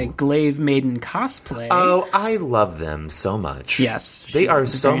us by Glaive Maiden Cosplay. Oh, I love them so much. Yes. They are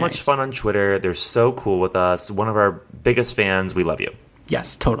so much fun on Twitter. They're so cool with us. One of our biggest fans. We love you.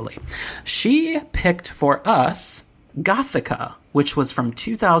 Yes, totally. She picked for us Gothica, which was from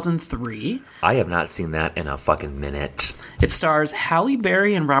 2003. I have not seen that in a fucking minute. It stars Halle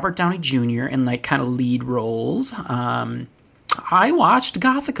Berry and Robert Downey Jr. in like kind of lead roles. I watched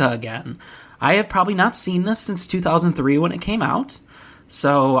Gothica again. I have probably not seen this since 2003 when it came out,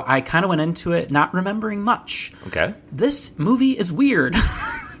 so I kind of went into it not remembering much. Okay. This movie is weird.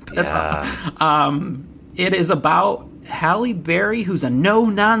 It is about Halle Berry, who's a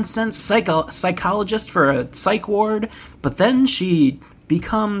no-nonsense psychologist for a psych ward, but then she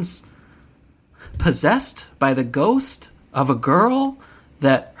becomes possessed by the ghost of a girl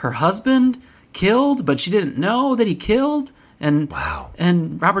that her husband killed, but she didn't know that he killed. And wow.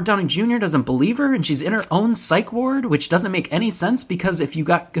 And Robert Downey Jr. doesn't believe her, and she's in her own psych ward, which doesn't make any sense because if you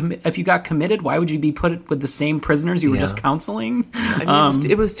got committed, why would you be put with the same prisoners you were just counseling? I mean,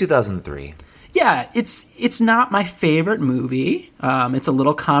 it was 2003. Yeah, it's not my favorite movie. It's a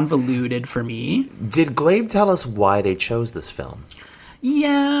little convoluted for me. Did Glaive tell us why they chose this film?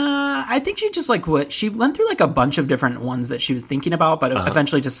 Yeah, I think she just she went through like a bunch of different ones that she was thinking about, but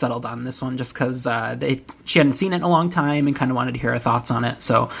eventually just settled on this one just because she hadn't seen it in a long time and kind of wanted to hear her thoughts on it.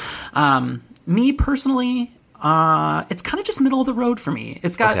 So, me personally, it's kind of just middle of the road for me.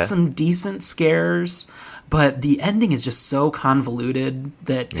 It's got some decent scares, but the ending is just so convoluted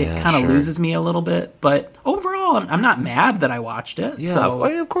that it kind of loses me a little bit. But overall, I'm not mad that I watched it. Yeah, so. I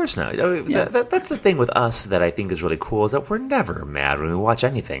mean, of course not. That's the thing with us that I think is really cool is that we're never mad when we watch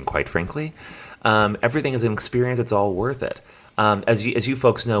anything, quite frankly. Everything is an experience. It's all worth it. As you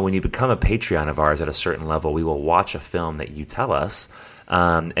folks know, when you become a Patreon of ours at a certain level, we will watch a film that you tell us.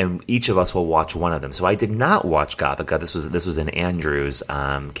 And each of us will watch one of them. So I did not watch Gothica. This was in Andrew's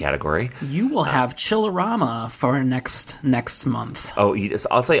category. You will have Chillerama for next month. Oh,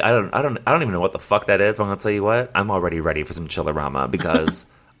 I'll tell you, I don't even know what the fuck that is. But I'm gonna tell you what, I'm already ready for some Chillerama because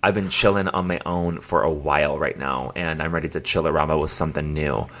I've been chilling on my own for a while right now, and I'm ready to Chillerama with something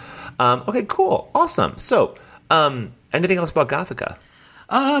new. Okay, cool, awesome. So, anything else about Gothica?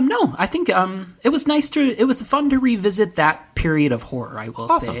 No, I think it was fun to revisit that period of horror, I will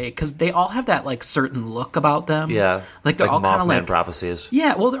say, because they all have that like certain look about them. Yeah, like they're all kind of like prophecies.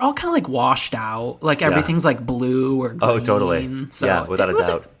 Yeah, well, they're all kind of like washed out. Like everything's like blue or green. Oh, totally. So yeah, without a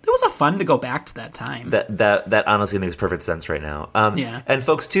doubt. It was a fun to go back to that time. That honestly makes perfect sense right now. Yeah. And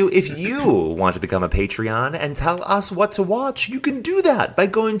folks, too, if you want to become a Patreon and tell us what to watch, you can do that by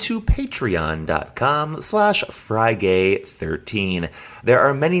going to patreon.com/Frygay13. There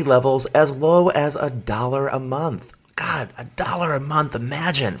are many levels as low as $1 a month. God, $1 a month.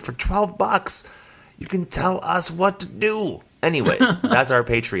 Imagine for $12, you can tell us what to do. Anyways, that's our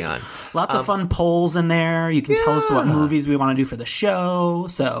Patreon. Lots of fun polls in there. You can tell us what movies we want to do for the show.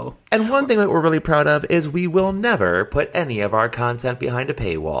 And one thing that we're really proud of is we will never put any of our content behind a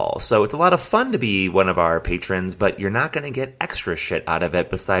paywall. So it's a lot of fun to be one of our patrons, but you're not going to get extra shit out of it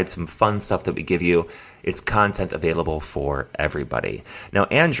besides some fun stuff that we give you. It's content available for everybody. Now,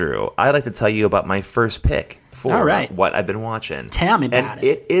 Andrew, I'd like to tell you about my first pick for what I've been watching. Tell me about it.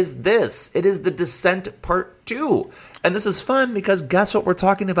 It is this. It is The Descent Part 2. And this is fun because guess what we're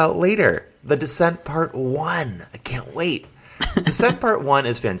talking about later? The Descent Part 1. I can't wait. Descent Part 1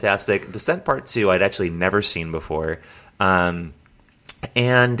 is fantastic. Descent Part 2 I'd actually never seen before. And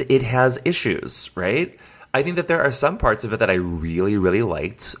it has issues, right? I think that there are some parts of it that I really, really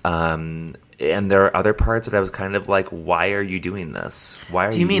liked. And there are other parts that I was kind of like, why are you doing this? Why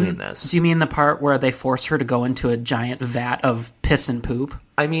are you doing this? Do you mean the part where they force her to go into a giant vat of piss and poop?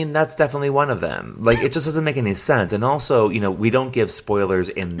 I mean, that's definitely one of them. Like, it just doesn't make any sense. And also, we don't give spoilers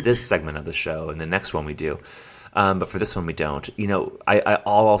in this segment of the show. And the next one we do. But for this one, we don't.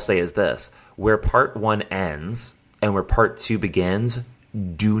 All I'll say is this. Where part 1 ends and where part 2 begins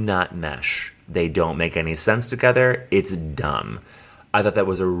do not mesh. They don't make any sense together. It's dumb. I thought that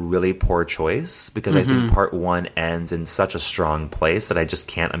was a really poor choice because I think part 1 ends in such a strong place that I just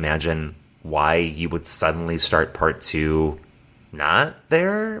can't imagine why you would suddenly start part 2 not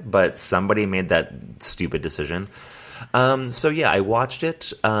there, but somebody made that stupid decision. So yeah, I watched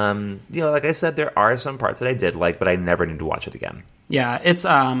it. Like I said, there are some parts that I did like, but I never need to watch it again. Yeah, it's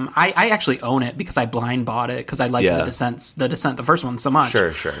I actually own it because I blind bought it because I liked the Descent, the first one so much.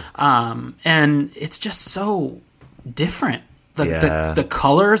 Sure. And it's just so different. The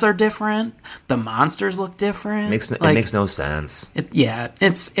colors are different. The monsters look different. It makes no sense.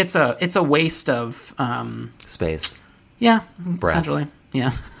 It's a waste of space. Yeah, breath. Essentially.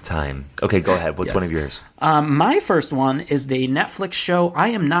 Yeah. Time. Okay, go ahead. What's one of yours? My first one is the Netflix show I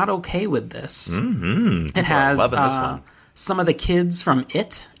Am Not Okay With This. Mm-hmm. It has loving this one. Some of the kids from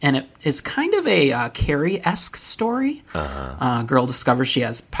It, and it is kind of a Carrie-esque story. Girl discovers she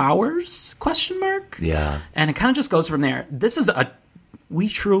has powers, ? Yeah. And it kind of just goes from there. We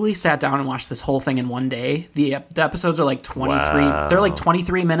truly sat down and watched this whole thing in one day. The episodes are like 23. Wow. They're like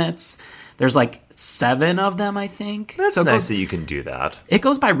 23 minutes. There's like 7 of them, I think. That's nice that you can do that. It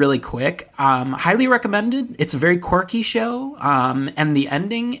goes by really quick. Highly recommended. It's a very quirky show. And the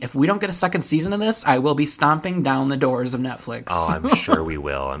ending, if we don't get a second season of this, I will be stomping down the doors of Netflix. Oh, I'm sure we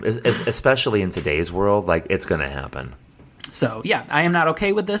will. Especially in today's world, like, it's going to happen. So, yeah, I Am Not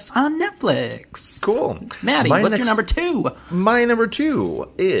Okay With This on Netflix. Cool. Maddie, what's your number 2? My number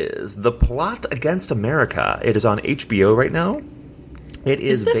 2 is The Plot Against America. It is on HBO right now. It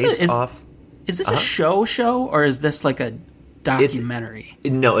is based off... Is this a show, or is this like a documentary.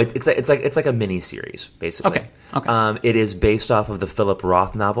 It's like a mini series, basically. Okay. It is based off of the Philip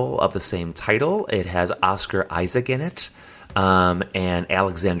Roth novel of the same title. It has Oscar Isaac in it, and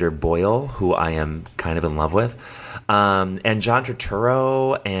Alexander Boyle, who I am kind of in love with, and John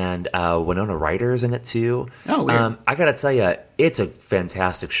Turturro and Winona Ryder's in it too. Oh, weird. I gotta tell you, it's a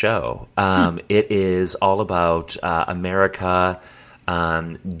fantastic show. It is all about America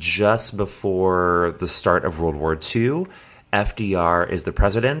just before the start of World War II. FDR is the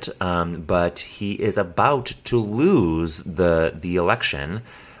president, but he is about to lose the election,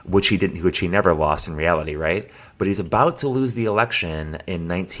 which he never lost in reality, right? But he's about to lose the election in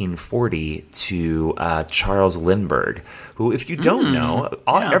 1940 to Charles Lindbergh, who, if you don't know,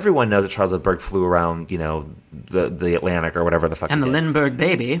 everyone knows that Charles Lindbergh flew around, the Atlantic or whatever the fuck. And the Lindbergh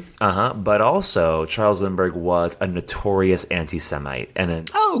baby. But also, Charles Lindbergh was a notorious anti-Semite, and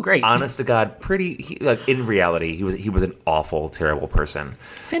great, honest to God, in reality, he was an awful, terrible person.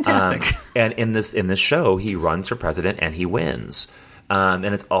 Fantastic. And in this show, he runs for president and he wins. And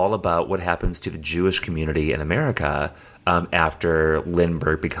it's all about what happens to the Jewish community in America after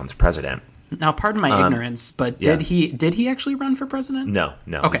Lindbergh becomes president. Now, pardon my ignorance, but did he actually run for president? No,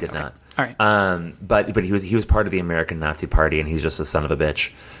 he did not. All right. But he was part of the American Nazi Party, and he's just a son of a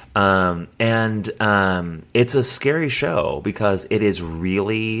bitch. And it's a scary show because it is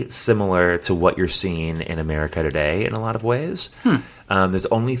really similar to what you're seeing in America today in a lot of ways. There's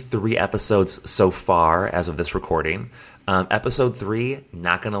only 3 episodes so far as of this recording. Episode 3,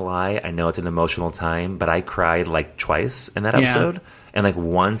 not gonna lie, I know it's an emotional time, but I cried like twice in that episode, and like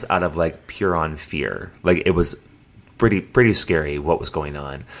once out of like pure on fear. Like it was pretty scary what was going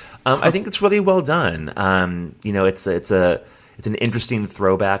on. I think it's really well done. It's an interesting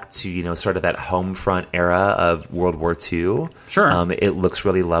throwback to sort of that home front era of World War II. Sure. It looks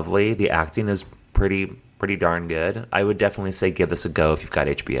really lovely. The acting is pretty darn good. I would definitely say give this a go if you've got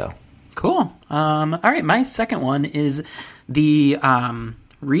HBO. Cool. All right, my second one is the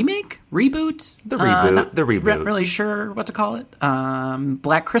reboot. The reboot. Not really sure what to call it.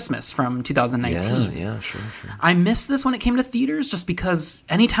 Black Christmas from 2019. Yeah, sure. I missed this when it came to theaters just because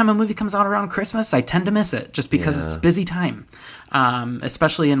anytime a movie comes out around Christmas, I tend to miss it just because it's busy time,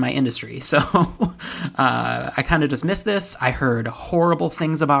 especially in my industry. So I kind of just missed this. I heard horrible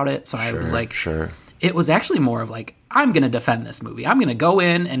things about it, so I was like, sure. It was actually more of like, I'm going to defend this movie. I'm going to go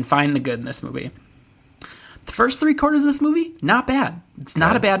in and find the good in this movie. The first 3 quarters of this movie, not bad. It's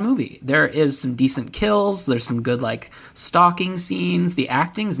not a bad movie. There is some decent kills. There's some good like stalking scenes. The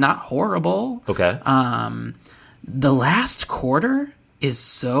acting's not horrible. Okay. The last quarter is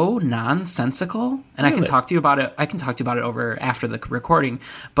so nonsensical, and I can talk to you about it. I can talk to you about it over after the recording,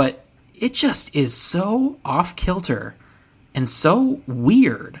 but it just is so off kilter and so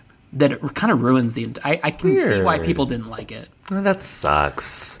weird that it kind of ruins the. I can see why people didn't like it. That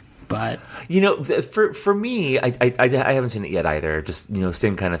sucks. But for me, I haven't seen it yet either. Just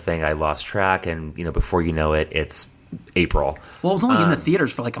same kind of thing. I lost track, and before you know it, it's April. Well, it was only in the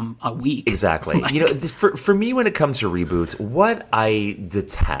theaters for like a week. Exactly. For me, when it comes to reboots, what I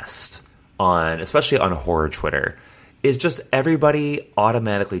detest especially on horror Twitter, is just everybody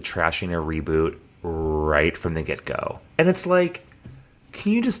automatically trashing a reboot right from the get-go, and it's like,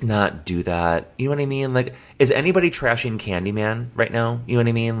 can you just not do that? You know what I mean? Like, is anybody trashing Candyman right now? You know what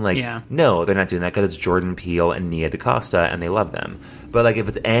I mean? Like, no, they're not doing that because it's Jordan Peele and Nia DaCosta, and they love them. But, like, if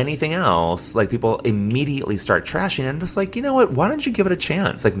it's anything else, like, people immediately start trashing it. And I'm just like, you know what? Why don't you give it a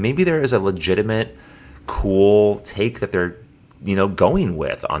chance? Like, maybe there is a legitimate, cool take that they're, going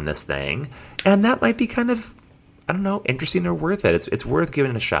with on this thing. And that might be kind of, I don't know, interesting or worth it. It's worth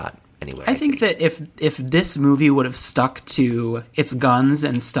giving it a shot. Anyway, I think that if this movie would have stuck to its guns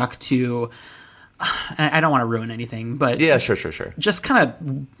and stuck to, I don't want to ruin anything, but yeah, sure, just kind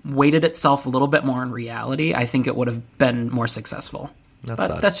of weighted itself a little bit more in reality, I think it would have been more successful.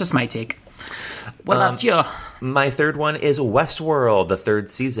 That's just my take. What about you? My third one is Westworld, the 3rd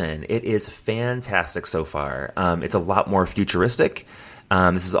season. It is fantastic so far. It's a lot more futuristic.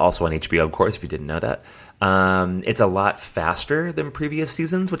 This is also on HBO, of course, if you didn't know that. It's a lot faster than previous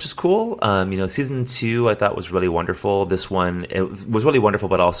seasons, which is cool. Season 2 I thought was really wonderful. This one, it was really wonderful,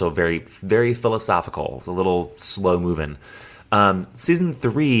 but also very, very philosophical. It's a little slow moving. Season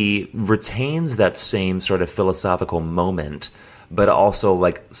 3 retains that same sort of philosophical moment, but also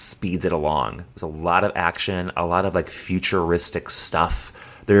like speeds it along. There's a lot of action, a lot of like futuristic stuff.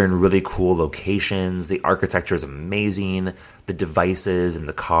 They're in really cool locations. The architecture is amazing. The devices and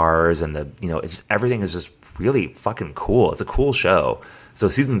the cars and it's just, everything is just really fucking cool. It's a cool show. So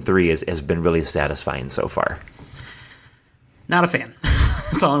season 3 has been really satisfying so far. Not a fan.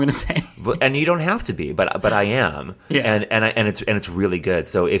 That's all I'm going to say. And you don't have to be, but I am. Yeah. And it's really good.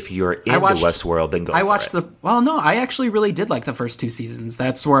 So if you're into Westworld, then go. I actually really did like the first 2 seasons.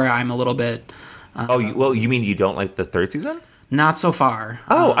 That's where I'm a little bit. You mean you don't like the 3rd season? Not so far.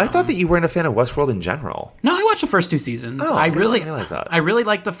 I thought that you weren't a fan of Westworld in general. No, I watched the first 2 seasons. I didn't realize that. I really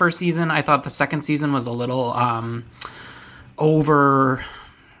liked the first season. I thought the second season was a little over.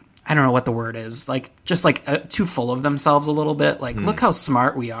 I don't know what the word is. Too full of themselves a little bit. Look how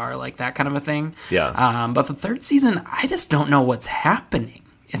smart we are. Like that kind of a thing. Yeah. But the 3rd season, I just don't know what's happening.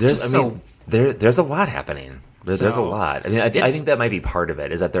 There's a lot happening. There's a lot. I mean, I think that might be part of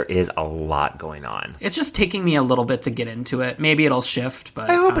it, is that there is a lot going on. It's just taking me a little bit to get into it. Maybe it'll shift, but...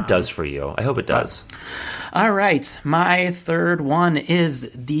 I hope it does for you. I hope it does. All right. My third one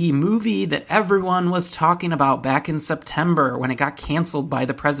is the movie that everyone was talking about back in September when it got canceled by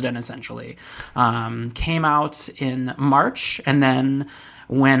the president, essentially. Came out in March, and then...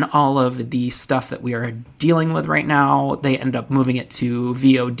 when all of the stuff that we are dealing with right now, they end up moving it to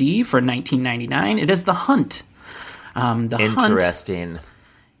VOD for $19.99. It is The Hunt. Interesting.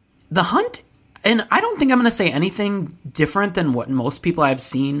 The Hunt, and I don't think I'm going to say anything different than what most people I've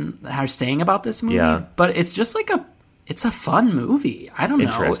seen are saying about this movie, but it's just it's a fun movie. I don't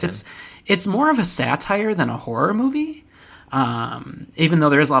know. It's more of a satire than a horror movie, even though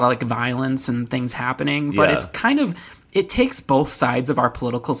there's a lot of violence and things happening, but it's kind of... it takes both sides of our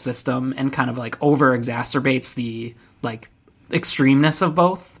political system and kind of over exacerbates the extremeness of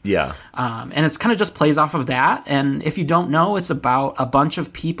both. Yeah. And it's kind of just plays off of that. And if you don't know, it's about a bunch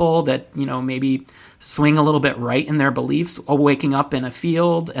of people that, maybe swing a little bit right in their beliefs, waking up in a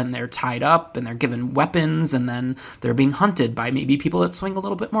field and they're tied up and they're given weapons and then they're being hunted by maybe people that swing a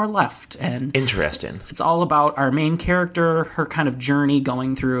little bit more left. And interesting. It's all about our main character, her kind of journey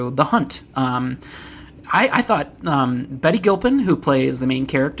going through the hunt. I thought Betty Gilpin, who plays the main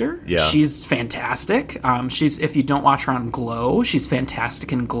character, she's fantastic. If you don't watch her on Glow, she's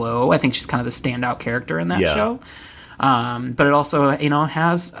fantastic in Glow. I think she's kind of the standout character in that show. But it also,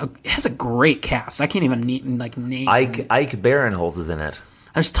 has a great cast. I can't even name. Ike Barinholtz is in it.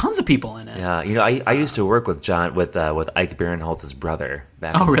 There's tons of people in it. Yeah, I used to work with with Ike Barinholtz's brother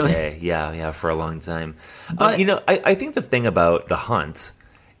back in the day. Yeah, for a long time. But I think the thing about The Hunt.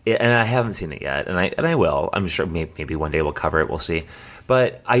 And I haven't seen it yet, and I will. I'm sure maybe one day we'll cover it. We'll see.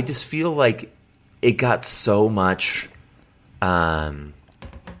 But I just feel like it got so much, unworthy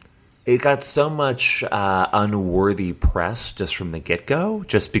press just from the get-go,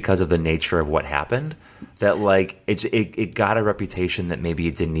 just because of the nature of what happened. That it got a reputation that maybe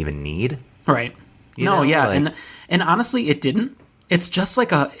it didn't even need. Right. And honestly, it didn't. It's just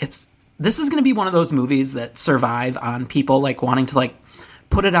this is going to be one of those movies that survive on people wanting to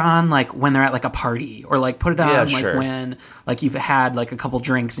put it on when they're at a party, or put it on when you've had a couple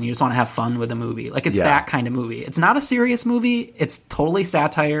drinks and you just want to have fun with a movie. It's that kind of movie. It's not a serious movie. It's totally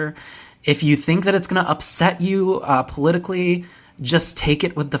satire. If you think that it's going to upset you politically, just take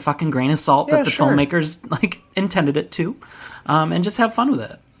it with the fucking grain of salt that the filmmakers intended it to, and just have fun with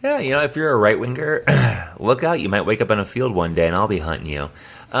it. Yeah, if you're a right-winger, look out. You might wake up in a field one day and I'll be hunting you.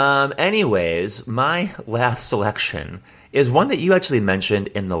 Anyways, my last selection is one that you actually mentioned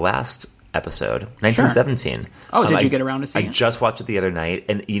in the last episode, 1917. Oh, did you get around to seeing it? I just watched it the other night,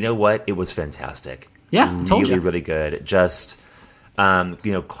 and you know what? It was fantastic. Yeah, told you. Really good. Just,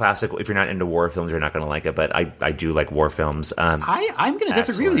 classic. If you're not into war films, you're not going to like it, but I do like war films. I'm going to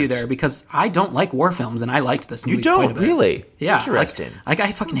disagree with you there, because I don't like war films, and I liked this movie. You don't? Quite a bit. Really? Yeah. Interesting.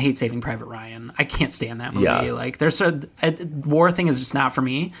 I fucking hate Saving Private Ryan. I can't stand that movie. Yeah. There's a war thing is just not for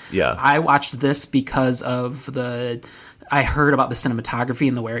me. Yeah. I watched this because of I heard about the cinematography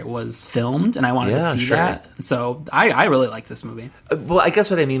and the way it was filmed, and I wanted to see that. So I really liked this movie. Well, I guess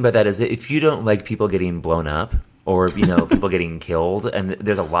what I mean by that is that if you don't like people getting blown up, or people getting killed, and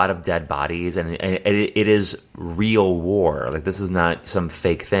there's a lot of dead bodies, and it is real war. This is not some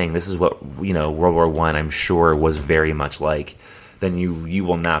fake thing. This is what World War I, I'm sure, was very much like. Then you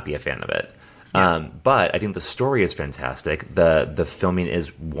will not be a fan of it. Yeah. But I think the story is fantastic. The filming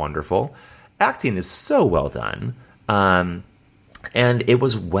is wonderful. Acting is so well done. And it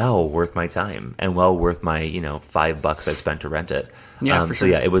was well worth my time, and well worth my $5 I spent to rent it. Yeah, for sure. So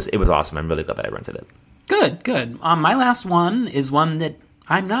yeah, it was awesome. I'm really glad that I rented it. Good. My last one is one that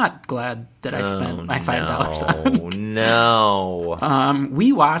I'm not glad that I spent my $5 on. No.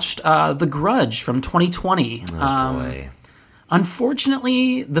 We watched The Grudge from 2020. Oh, boy.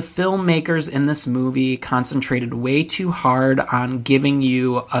 Unfortunately, the filmmakers in this movie concentrated way too hard on giving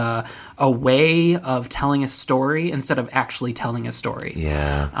you a way of telling a story instead of actually telling a story.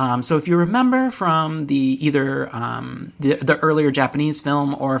 Yeah. So if you remember from the earlier Japanese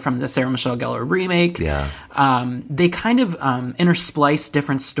film or from the Sarah Michelle Gellar remake, they kind of intersplice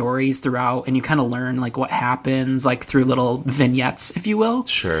different stories throughout, and you kind of learn like what happens like through little vignettes, if you will.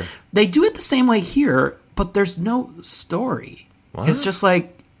 Sure. They do it the same way here, but there's no story. What? It's just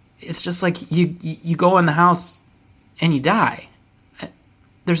like you go in the house and you die.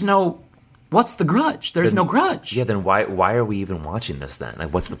 There's no. What's the grudge? There's no grudge. Yeah, then why are we even watching this then?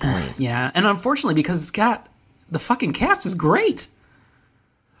 Like, what's the point? Yeah, and unfortunately, because it's got the fucking cast is great.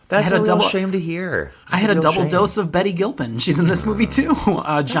 That's a real shame to hear. I had a double dose of Betty Gilpin. She's in this movie too.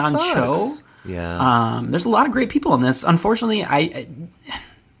 John Cho. Yeah. There's a lot of great people in this. Unfortunately, I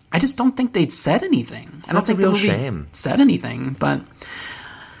just don't think they'd said anything. I don't think the movie said anything, but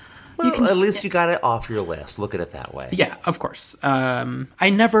at least you got it off your list. Look at it that way. Yeah, of course. I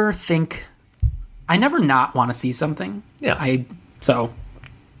never not want to see something. Yeah. So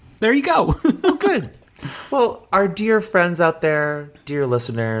there you go. Well, good. Well, our dear friends out there, dear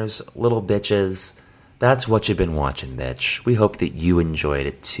listeners, little bitches, that's what you've been watching, bitch. We hope that you enjoyed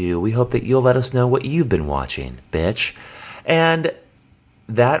it too. We hope that you'll let us know what you've been watching, bitch. And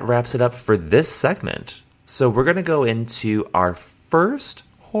that wraps it up for this segment. So we're going to go into our first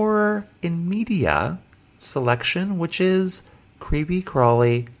horror in media selection, which is Creepy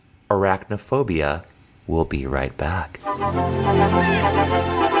Crawly Arachnophobia. We'll be right back.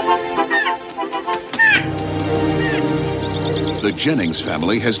 The Jennings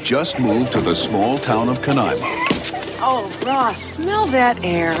family has just moved to the small town of Canaima. Oh, Ross, smell that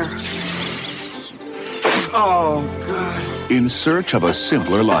air. Oh, God. In search of a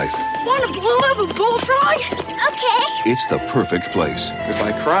simpler life. Want a bullfrog? Okay. It's the perfect place.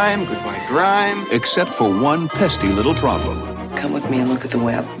 Goodbye crime, goodbye grime. Except for one pesky little problem. Come with me and look at the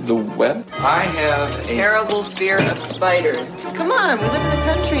web. The web? I have a terrible fear of spiders. Come on, we live in the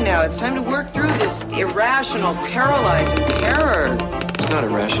country now. It's time to work through this irrational, paralyzing terror. It's not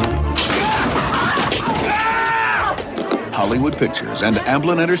irrational. Hollywood Pictures and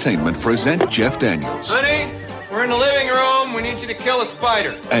Amblin Entertainment present Jeff Daniels. Honey, we're in the living room. We need you to kill a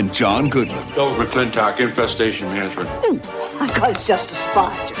spider. And John Goodman. Dover McClintock, Infestation Management. I thought it's just a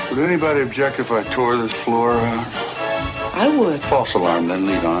spider. Would anybody object if I tore this floor out? I would. False alarm, then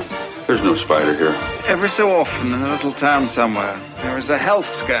lead on. There's no spider here. Every so often in a little town somewhere, there is a health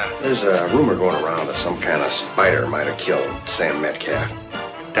scare. There's a rumor going around that some kind of spider might have killed Sam Metcalf.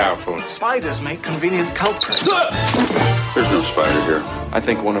 Doubtful. Spiders make convenient culprits. There's no spider here. I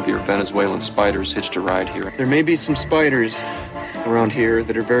think one of your Venezuelan spiders hitched a ride here. There may be some spiders around here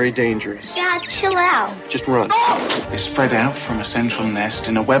that are very dangerous. Dad, chill out. Just run. They spread out from a central nest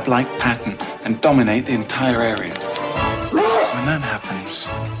in a web-like pattern and dominate the entire area. When that happens,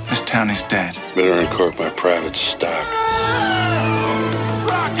 this town is dead. Better uncork my private stock.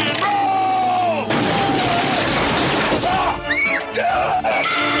 Rock and roll!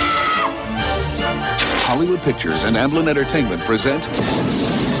 Hollywood Pictures and Amblin Entertainment present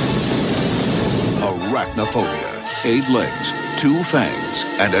Arachnophobia. 8 legs, 2 fangs,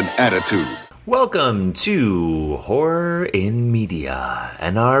 and an attitude. Welcome to Horror in Media,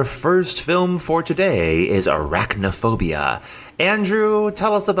 and our first film for today is Arachnophobia. Andrew,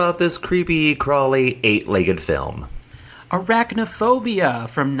 tell us about this creepy, crawly, 8-legged film. Arachnophobia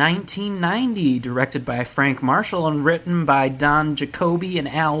from 1990, directed by Frank Marshall and written by Don Jacoby and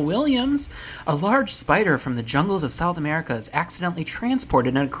Al Williams. A large spider from the jungles of South America is accidentally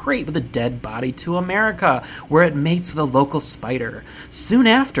transported in a crate with a dead body to America, where it mates with a local spider. Soon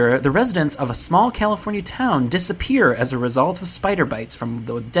after, the residents of a small California town disappear as a result of spider bites from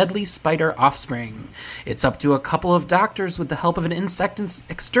the deadly spider offspring. It's up to a couple of doctors with the help of an insect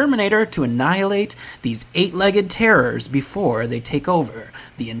exterminator to annihilate these 8-legged terrors before they take over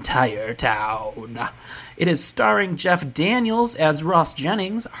the entire town. It is starring Jeff Daniels as Ross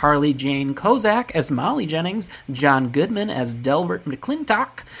Jennings, Harley Jane Kozak as Molly Jennings, John Goodman as Delbert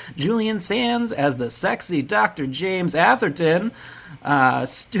McClintock, Julian Sands as the sexy Dr. James Atherton,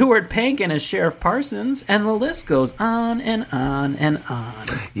 Stuart Pankin as Sheriff Parsons, and the list goes on and on and on.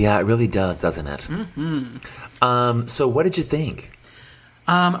 Yeah, it really does, doesn't it? Mm-hmm. So what did you think?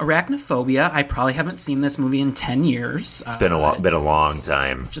 Arachnophobia. I probably haven't seen this movie in 10 years. It's been a long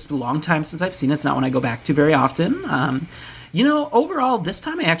time. Just a long time since I've seen it. It's not one I go back to very often. Overall, this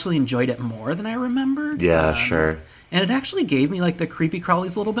time I actually enjoyed it more than I remembered. Yeah, sure. And it actually gave me, like, the creepy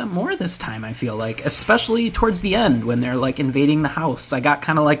crawlies a little bit more this time, I feel like. Especially towards the end when they're, like, invading the house. I got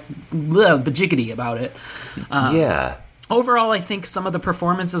kind of, like, bajiggity about it. Yeah. overall, I think some of the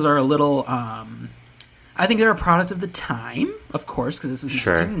performances are a little. I think they're a product of the time, of course, because this is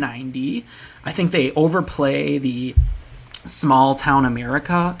 1990. I think they overplay the small town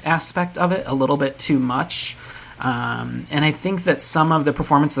America aspect of it a little bit too much. And I think that some of the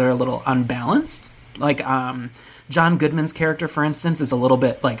performances are a little unbalanced. Like John Goodman's character, for instance, is a little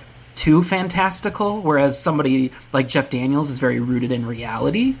bit like too fantastical, whereas somebody like Jeff Daniels is very rooted in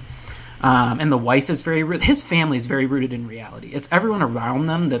reality. And the wife is his family is very rooted in reality. It's everyone around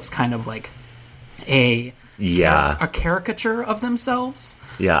them that's kind of like a caricature of themselves.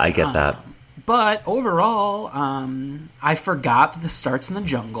 Yeah, I get that. But overall, I forgot that this starts in the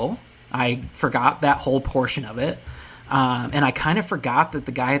jungle. I forgot that whole portion of it. And I kind of forgot that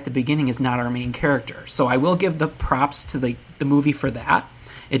the guy at the beginning is not our main character. So I will give the props to the movie for that.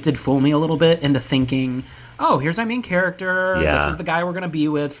 It did fool me a little bit into thinking, oh, here's our main character. Yeah. This is the guy we're going to be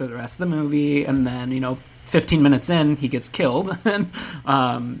with for the rest of the movie. And then, 15 minutes in, he gets killed, and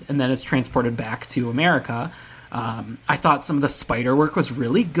then is transported back to America. I thought some of the spider work was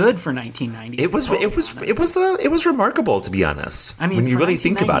really good for 1990. It was remarkable, to be honest. I mean, when you really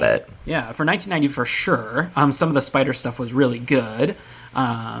think about it. Yeah, for 1990 for sure. Some of the spider stuff was really good.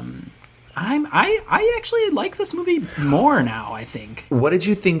 I actually like this movie more now, I think. What did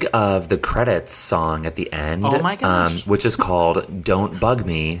you think of the credits song at the end? Oh my gosh. Which is called Don't Bug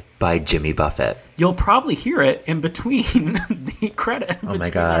Me by Jimmy Buffett. You'll probably hear it in between the credit. Oh my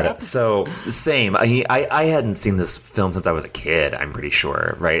God. So, same. I hadn't seen this film since I was a kid, I'm pretty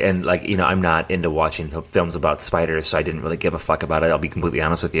sure, right? And, I'm not into watching films about spiders, so I didn't really give a fuck about it. I'll be completely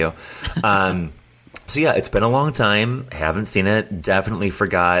honest with you. So, yeah, it's been a long time. Haven't seen it. Definitely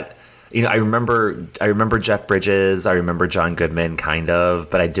forgot. I remember Jeff Bridges. I remember John Goodman, kind of,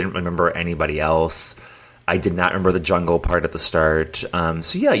 but I didn't remember anybody else. I did not remember the jungle part at the start. I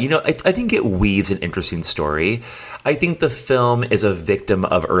think it weaves an interesting story. I think the film is a victim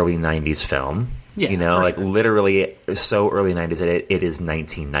of early 90s film. Yeah, literally so early 90s that it is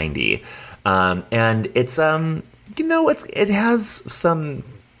 1990. And it's, it has some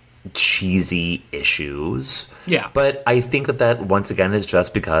cheesy issues. Yeah. But I think that once again is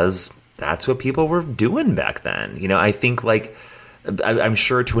just because that's what people were doing back then. I think I'm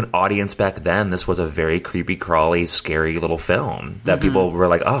sure to an audience back then, this was a very creepy, crawly, scary little film that people were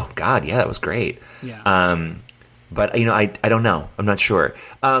like, oh God, yeah, that was great. Yeah. But I don't know. I'm not sure.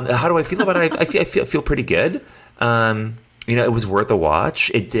 How do I feel about it? I feel pretty good. It was worth a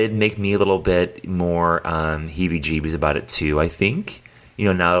watch. It did make me a little bit more heebie-jeebies about it too, I think.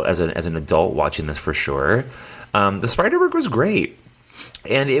 Now as an adult watching this for sure. The Spider-Work was great.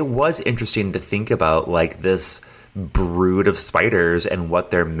 And it was interesting to think about this brood of spiders and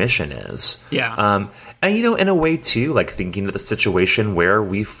what their mission is. Yeah. And in a way too, thinking of the situation where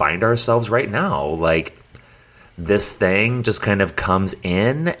we find ourselves right now, this thing just kind of comes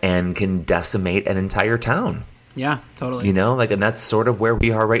in and can decimate an entire town. Yeah, totally. And that's sort of where we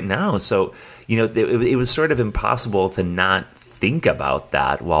are right now. So, it was sort of impossible to not think about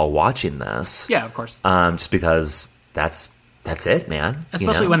that while watching this. Yeah, of course. Just because that's it, man.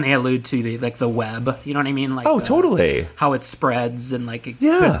 Especially when they allude to the web. You know what I mean? Totally. How it spreads and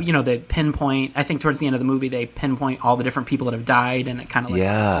they pinpoint. I think towards the end of the movie they pinpoint all the different people that have died, and it kind of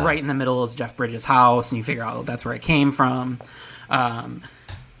right in the middle is Jeff Bridges' house, and you figure out that's where it came from.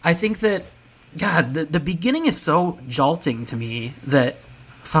 I think that the beginning is so jolting to me that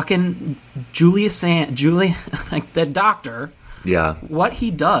fucking Julie, the doctor. Yeah. What he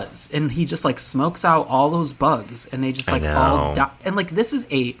does, and he just smokes out all those bugs, and they just all die. And this is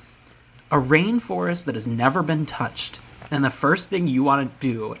a rainforest that has never been touched. And the first thing you want to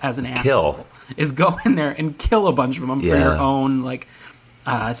do as an asshole is go in there and kill a bunch of them for your own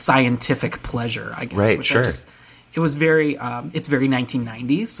scientific pleasure, I guess. Right, sure. It was very, it's very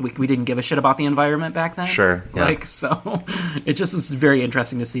 1990s. We didn't give a shit about the environment back then. Sure. Yeah. So it just was very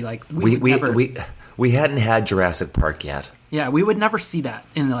interesting to see. We hadn't had Jurassic Park yet. Yeah, we would never see that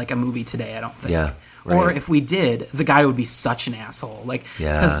in a movie today, I don't think. Yeah. Right. Or if we did, the guy would be such an asshole.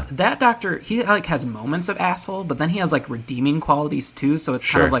 Because that doctor, he has moments of asshole, but then he has redeeming qualities too. So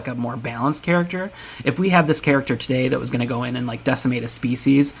it's kind of a more balanced character. If we had this character today that was going to go in and decimate a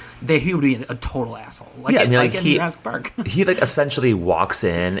species, he would be a total asshole. In Jurassic Park. He essentially walks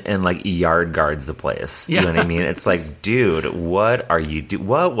in and yard guards the place. You know what I mean? It's dude, what are you doing?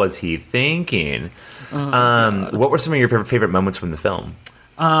 What was he thinking? What were some of your favorite moments from the film?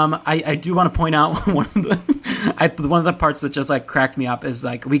 I do want to point out one of the parts that just cracked me up is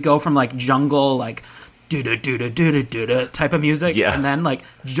we go from jungle do-da-do-da-do-da-do-da type of music, and then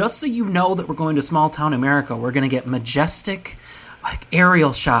just so you know that we're going to small town America, we're gonna get majestic like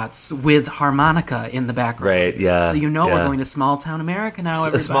aerial shots with harmonica in the background. Right, yeah. So we're going to small town America now,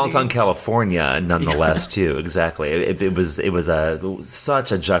 everybody. Small town California, nonetheless, too. Exactly. It was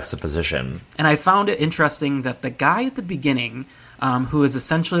such a juxtaposition. And I found it interesting that the guy at the beginning, who is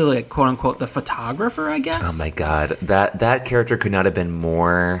essentially like quote unquote the photographer, I guess. Oh my God, that character could not have been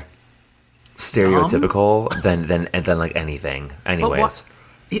more stereotypical than like anything. Anyways.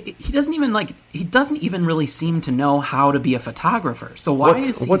 He doesn't even really seem to know how to be a photographer. So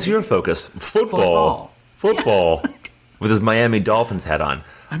what's your focus? Football. Yeah. With his Miami Dolphins hat on.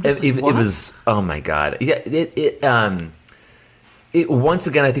 It was, oh my God. Yeah. It once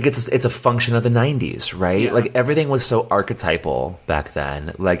again, I think it's a function of the 90s, right? Yeah. Like everything was so archetypal back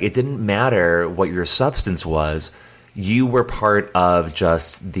then. Like it didn't matter what your substance was. You were part of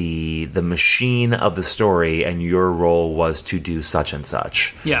just the machine of the story, and your role was to do such and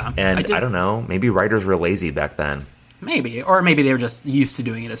such. Yeah. And I don't know, maybe writers were lazy back then. Maybe. Or maybe they were just used to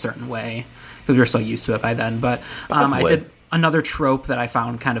doing it a certain way, because we were so used to it by then. But I did another trope that I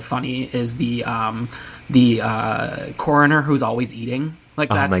found kind of funny is the coroner who's always eating. Like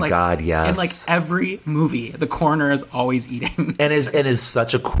that's God, yes. In like every movie, the coroner is always eating. and is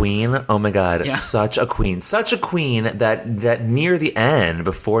such a queen. Oh my God, yeah. Such a queen that near the end,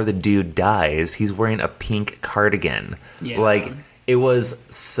 before the dude dies, he's wearing a pink cardigan. Yeah. Like it was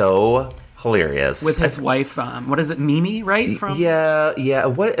so hilarious. With his wife, what is it, Mimi, right? Yeah.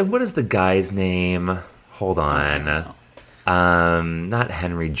 What is the guy's name? Hold on. Not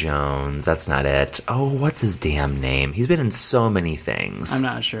Henry Jones. That's not it. Oh, what's his damn name? He's been in so many things. I'm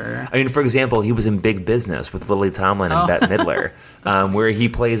not sure. I mean, for example, he was in Big Business with Lily Tomlin and Bette Midler, where he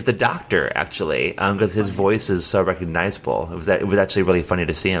plays the doctor, actually, because his voice is so recognizable. It was actually really funny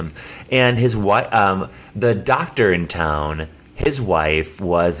to see him. And his wife, the doctor in town, his wife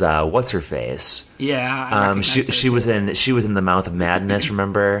was what's her face? Yeah, she was in The Mouth of Madness.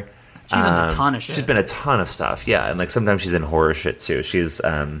 Remember? She's in a ton of shit. She's been a ton of stuff, yeah, and like sometimes she's in horror shit too. She's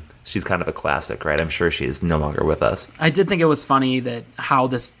kind of a classic, right? I'm sure she's no longer with us. I did think it was funny that how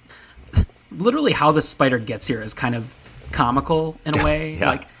this spider gets here is kind of comical in a way.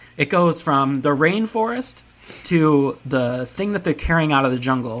 Yeah. Like it goes from the rainforest to the thing that they're carrying out of the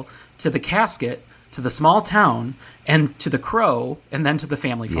jungle to the casket to the small town and to the crow and then to the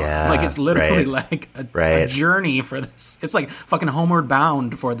family farm. Yeah, like it's literally right. like a journey for this. It's like fucking Homeward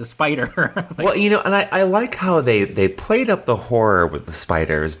Bound for the spider. Well, and I like how they played up the horror with the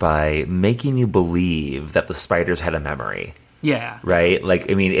spiders by making you believe that the spiders had a memory. Yeah. Right? Like,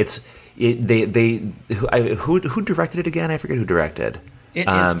 I mean, who directed it again? I forget who directed. It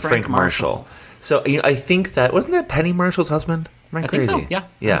is Frank Marshall. So, I think wasn't that Penny Marshall's husband? Am I crazy? think so,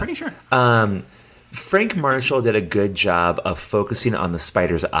 yeah. I'm pretty sure. Frank Marshall did a good job of focusing on the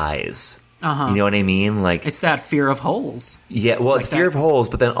spider's eyes. Uh-huh. You know what I mean? Like it's that fear of holes. Yeah, well, it's fear of holes,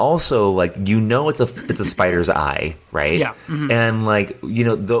 but then also like it's a spider's eye, right? Yeah. Mm-hmm. And like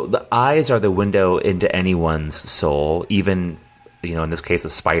the eyes are the window into anyone's soul, even in this case a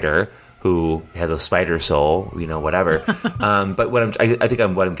spider who has a spider soul, whatever. But what I'm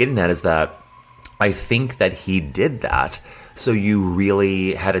getting at is that I think that he did that. So you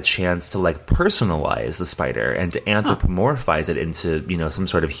really had a chance to like personalize the spider and to anthropomorphize it into some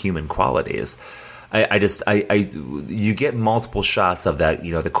sort of human qualities. You get multiple shots of that,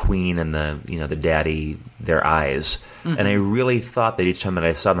 the queen and the daddy, their eyes, and I really thought that each time that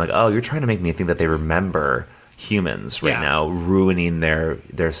I saw them, like, oh, you're trying to make me think that they remember humans right now, ruining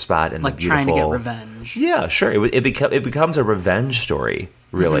their spot in like the beautiful. Trying to get revenge. Yeah, sure. It becomes a revenge story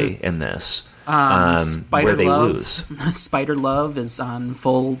really in this. Where they lose. Spider Love is on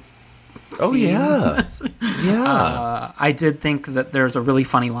full scene. Oh, yeah. Yeah. I did think that there's a really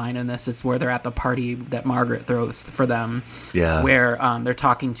funny line in this. It's where they're at the party that Margaret throws for them. Yeah. Where they're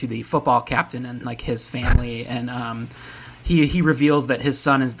talking to the football captain and like his family and he reveals that his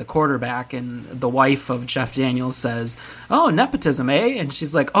son is the quarterback, and the wife of Jeff Daniels says, "Oh, nepotism, eh?" And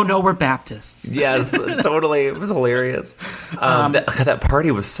she's like, "Oh no, we're Baptists." Yes, totally. It was hilarious. That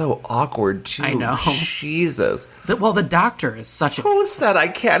party was so awkward too. I know. Jesus. The doctor is such a. Who said I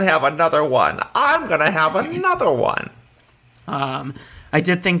can't have another one? I'm gonna have another one. I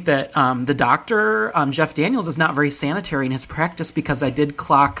did think that the doctor, Jeff Daniels, is not very sanitary in his practice, because I did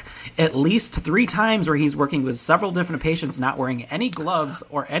clock at least 3 times where he's working with several different patients not wearing any gloves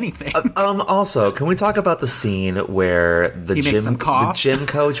or anything. Also, can we talk about the scene where the gym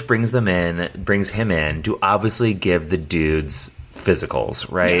coach brings him in to obviously give the dudes physicals,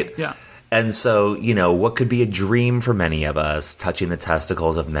 right? Yeah. And so, what could be a dream for many of us, touching the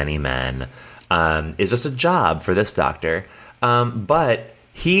testicles of many men, is just a job for this doctor. But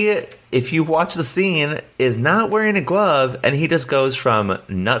if you watch the scene, is not wearing a glove, and he just goes from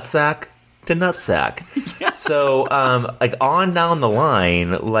nutsack to nutsack. Yeah. So, like, on down the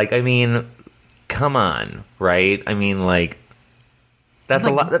line, like, I mean, come on, right? I mean, like, that's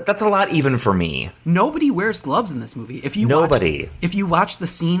a lot. That's a lot even for me. Nobody wears gloves in this movie. If you watch the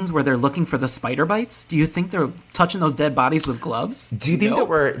scenes where they're looking for the spider bites, do you think they're touching those dead bodies with gloves? Do you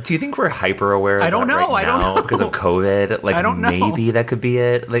think we're hyper aware of I don't know. I don't know because of COVID? Like, I don't know. Maybe that could be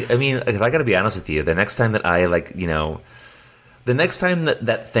it. Like, I mean, because I got to be honest with you. The next time that the next time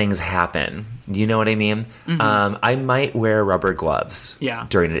that things happen, you know what I mean? Mm-hmm. I might wear rubber gloves. Yeah.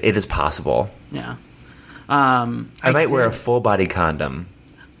 During it. It is possible. Yeah. I might wear a full body condom.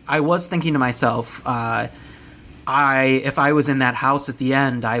 I was thinking to myself, if I was in that house at the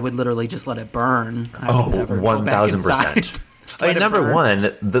end, I would literally just let it burn. 1,000%. Number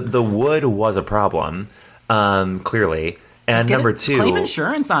one, the wood was a problem, clearly, and number two, claim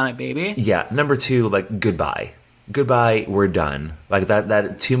insurance on it, baby. Yeah, number two, like, goodbye, we're done. Like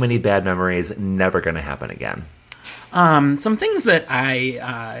that too many bad memories, never going to happen again. Some things that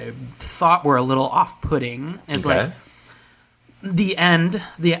I thought were a little off-putting is like the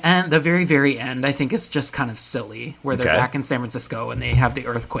very, very end. I think it's just kind of silly where they're back in San Francisco and they have the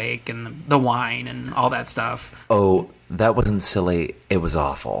earthquake and the wine and all that stuff. Oh, that wasn't silly. It was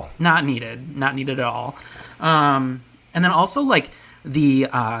awful. Not needed at all. And then also like the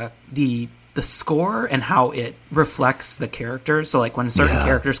score and how it reflects the characters. So like when certain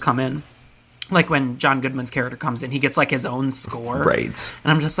characters come in. Like when John Goodman's character comes in, he gets like his own score, right?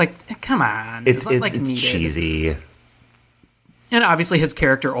 And I'm just like, come on, it's needed. Cheesy. And obviously, his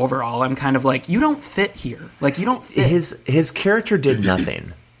character overall, I'm kind of like, you don't fit here. Like you don't fit. His character did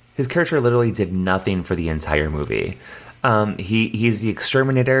nothing. His character literally did nothing for the entire movie. He's the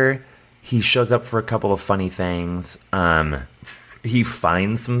exterminator. He shows up for a couple of funny things. He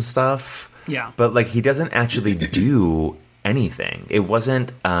finds some stuff. Yeah, but like he doesn't actually do anything. It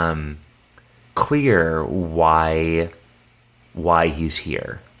wasn't clear why he's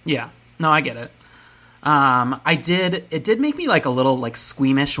here. Yeah. No, I get it. It did make me like a little like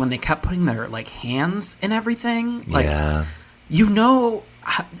squeamish when they kept putting their like hands in everything. Like,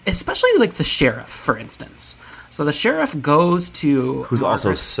 especially like the sheriff, for instance. So the sheriff goes to who's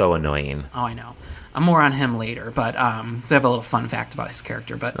also so annoying. Oh, I know. I'm more on him later, but so I have a little fun fact about his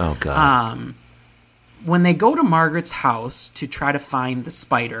character. But oh god. When they go to Margaret's house to try to find the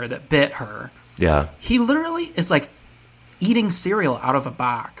spider that bit her, he literally is like eating cereal out of a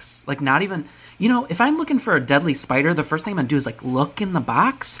box. Like not even, if I'm looking for a deadly spider, the first thing I'm going to do is like look in the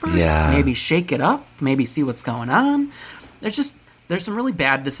box first, maybe shake it up, maybe see what's going on. There's some really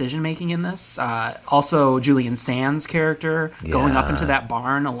bad decision making in this. Also, Julian Sands' character going up into that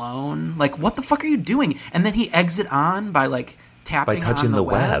barn alone. Like, what the fuck are you doing? And then he exit on by like tapping by touching on the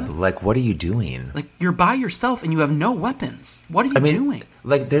web. Like, what are you doing? Like, you're by yourself and you have no weapons. What are you doing?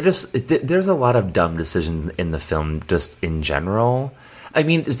 Like, there's a lot of dumb decisions in the film just in general. I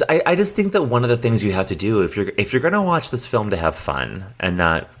mean, I just think that one of the things you have to do if you're going to watch this film to have fun and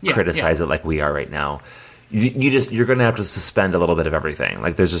not criticize it like we are right now, you're going to have to suspend a little bit of everything.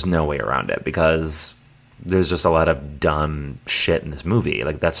 Like, there's just no way around it because there's just a lot of dumb shit in this movie.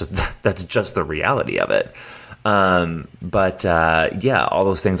 Like, that's just the reality of it. But all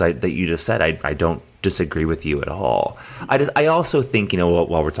those things that you just said, I don't disagree with you at all. I also think,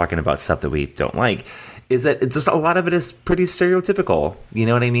 while we're talking about stuff that we don't like, is that it's just a lot of it is pretty stereotypical. You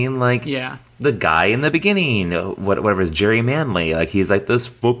know what I mean? Like, the guy in the beginning, whatever is Jerry Manley, like he's like this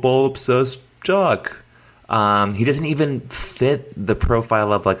football obsessed jock. He doesn't even fit the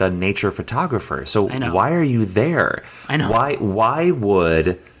profile of like a nature photographer. So why are you there? I know. Why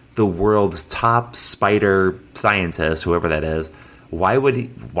would the world's top spider scientist, whoever that is, why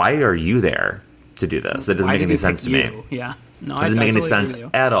are you there to do this? That doesn't make any sense to me. Yeah. No, it doesn't make any sense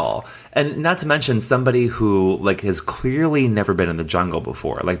at all. And not to mention somebody who like has clearly never been in the jungle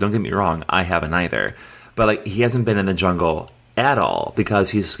before. Like, don't get me wrong, I haven't either. But like he hasn't been in the jungle at all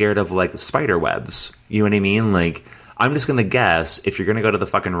because he's scared of like spider webs. You know what I mean? Like, I'm just gonna guess if you're gonna go to the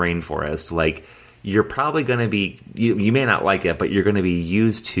fucking rainforest, like you're probably going to be, you may not like it, but you're going to be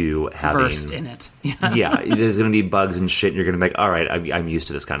used to having... versed in it. There's going to be bugs and shit, and you're going to be like, all right, I'm used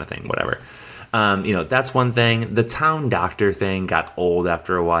to this kind of thing, whatever. That's one thing. The town doctor thing got old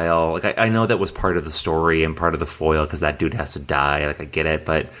after a while. Like, I know that was part of the story and part of the foil, because that dude has to die. Like, I get it,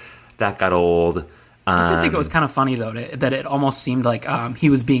 but that got old. I did think it was kind of funny, though, that it almost seemed like he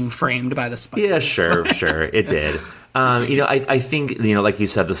was being framed by the spiders. Yeah, sure, it did. I think, like you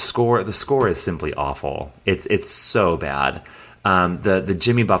said, the score is simply awful. It's so bad. The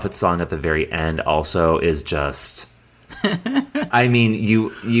Jimmy Buffett song at the very end also is just I mean,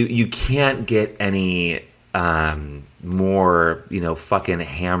 you can't get any more, fucking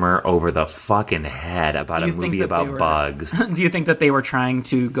hammer over the fucking head about a movie about bugs. Do you think that they were trying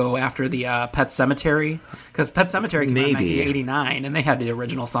to go after the Pet Sematary? Because Pet Sematary came out in 1989, and they had the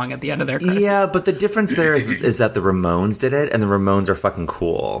original song at the end of their credits. Yeah, but the difference there is that the Ramones did it, and the Ramones are fucking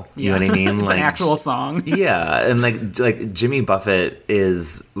cool. You know what I mean? It's an actual song. Yeah, and like Jimmy Buffett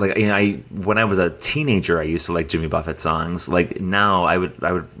is like, when I was a teenager, I used to like Jimmy Buffett songs. Like now, I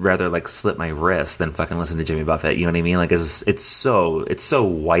would rather like slit my wrist than fucking listen to Jimmy Buffett. You know what I mean? Like it's so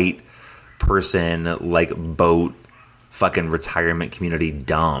white person, like boat fucking retirement community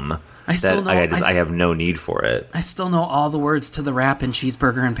dumb. I have no need for it. I still know all the words to the rap in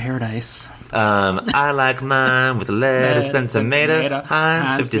Cheeseburger in Paradise. I like mine with lettuce and tomato,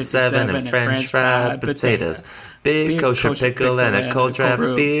 Heinz 57 and French fried potatoes, big kosher pickle and a cold draft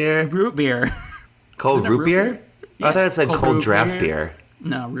beer. Root beer. Cold root beer? Yeah, I thought it said cold draft beer.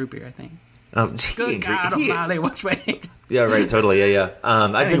 No, root beer, I think. Oh, good God Almighty, which way? Yeah, right, totally, yeah.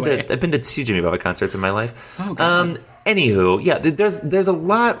 Anyway. I've been to 2 Jimmy Buffett concerts in my life. Oh, God. Anywho, yeah, there's a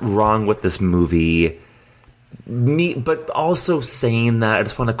lot wrong with this movie. But also saying that, I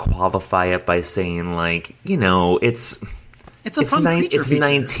just want to qualify it by saying, like, it's a fun feature. It's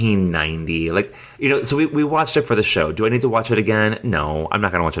 1990. Like, so we watched it for the show. Do I need to watch it again? No, I'm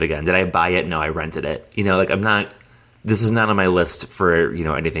not going to watch it again. Did I buy it? No, I rented it. This is not on my list for,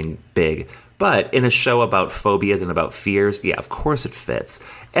 anything big. But in a show about phobias and about fears, yeah, of course it fits.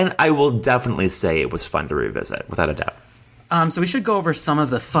 And I will definitely say it was fun to revisit, without a doubt. So we should go over some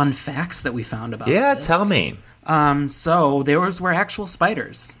of the fun facts that we found about this. Tell me. So there were actual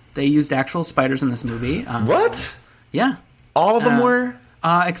spiders. They used actual spiders in this movie. What? Yeah. All of them were?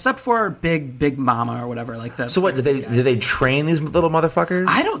 Except for Big Mama or whatever like that. So what, did they train these little motherfuckers?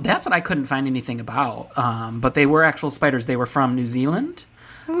 That's what I couldn't find anything about. But they were actual spiders. They were from New Zealand.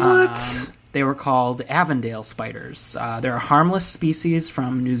 What? They were called Avondale spiders. They're a harmless species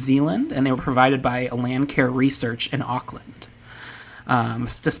from New Zealand, and they were provided by Landcare Research in Auckland.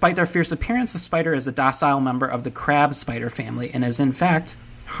 Despite their fierce appearance, the spider is a docile member of the crab spider family and is, in fact,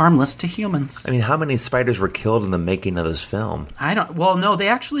 harmless to humans. I mean, how many spiders were killed in the making of this film? They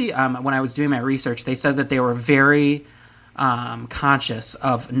actually, when I was doing my research, they said that they were very conscious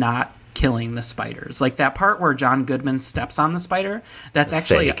of not killing the spiders. Like that part where John Goodman steps on the spider, that's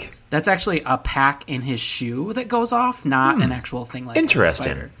actually a pack in his shoe that goes off, not an actual thing like interesting.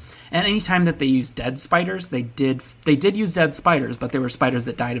 That spider. And anytime that they used dead spiders, they did use dead spiders, but they were spiders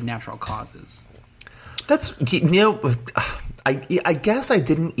that died of natural causes. That's, I guess I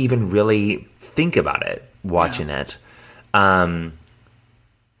didn't even really think about it watching it. And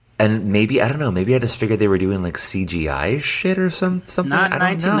maybe, I don't know, maybe I just figured they were doing like CGI shit or something. Not in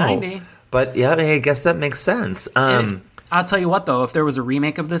 1990. Know. But yeah, I guess that makes sense. I'll tell you what, though, if there was a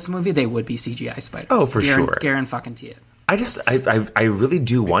remake of this movie, they would be CGI spiders. Oh, for sure. Guarantee it. I really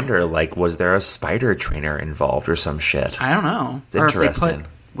do wonder, like, was there a spider trainer involved or some shit? I don't know. It's interesting.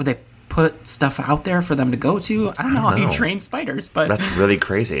 Would they put stuff out there for them to go to? I don't know how you train spiders, but that's really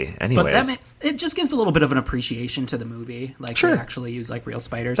crazy. Anyways, but it just gives a little bit of an appreciation to the movie. Like they actually use like real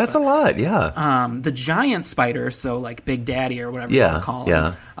spiders. That's a lot, yeah. The giant spider, so like Big Daddy or whatever you want to call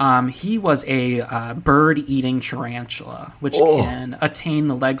him. He was a bird-eating tarantula, which can attain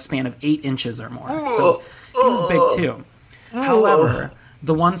the leg span of 8 inches or more. So he was big too. However,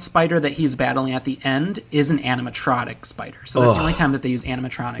 the one spider that he's battling at the end is an animatronic spider. So that's the only time that they use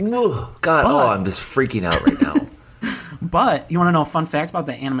animatronics. God, I'm just freaking out right now. But you want to know a fun fact about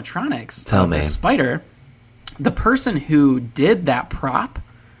the animatronics? Tell me. The spider, the person who did that prop,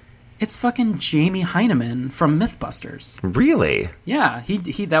 it's fucking Jamie Hyneman from Mythbusters. Really? Yeah,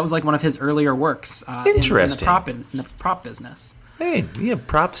 he that was like one of his earlier works. Interesting. In the prop business. Hey, yeah,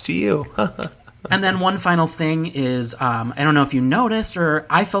 props to you. And then one final thing is, I don't know if you noticed, or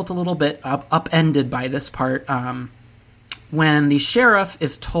I felt a little bit upended by this part. When the sheriff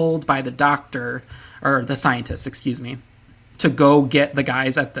is told by the doctor, or the scientist, excuse me, to go get the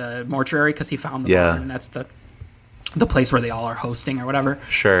guys at the mortuary because he found them, and that's the place where they all are hosting or whatever.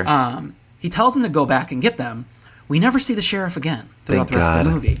 Sure. He tells him to go back and get them. We never see the sheriff again throughout the rest of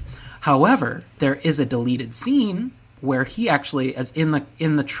the movie. However, there is a deleted scene where he actually, as in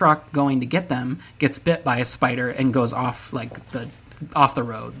the truck going to get them, gets bit by a spider and goes off off the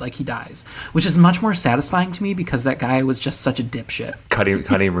road, like he dies, which is much more satisfying to me because that guy was just such a dipshit.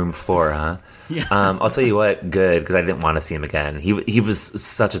 Cutting room floor, huh? Yeah. I'll tell you what, good, because I didn't want to see him again. He was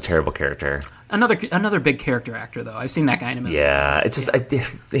such a terrible character. Another big character actor, though. I've seen that guy in a million times.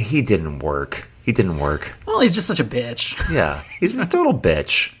 He didn't work. He didn't work. Well, he's just such a bitch. Yeah, he's a total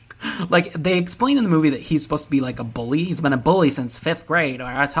bitch. Like, they explain in the movie that he's supposed to be like a bully. He's been a bully since 5th grade, or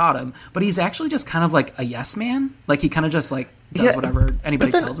I taught him. But he's actually just kind of like a yes man. Like, he kind of just like does whatever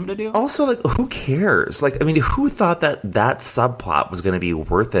anybody tells him to do. Also, like, who cares? Like, I mean, who thought that subplot was going to be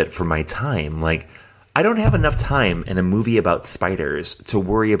worth it for my time? Like, I don't have enough time in a movie about spiders to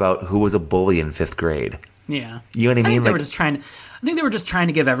worry about who was a bully in 5th grade. Yeah. You know what I mean? I think like, they were just trying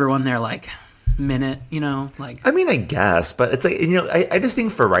to give everyone their, like, minute, like. I mean, I guess, but it's like, I just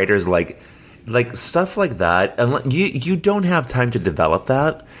think for writers, like stuff like that, you don't have time to develop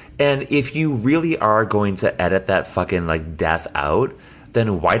that. And if you really are going to edit that fucking, like, death out,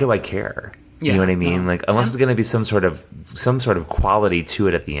 then why do I care? You know what I mean? Like, unless it's going to be some sort of quality to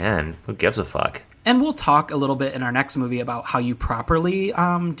it at the end, who gives a fuck? And we'll talk a little bit in our next movie about how you properly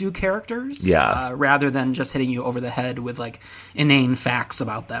do characters. Yeah. Rather than just hitting you over the head with, like, inane facts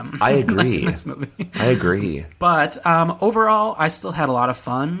about them. I agree. in this movie. I agree. But overall, I still had a lot of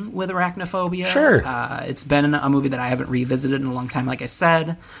fun with Arachnophobia. Sure. It's been a movie that I haven't revisited in a long time, like I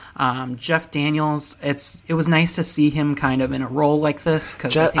said. Jeff Daniels, it was nice to see him kind of in a role like this.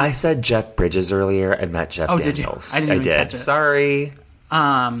 I said Jeff Bridges earlier. I met Jeff Daniels. Did you? I didn't even catch it. Sorry.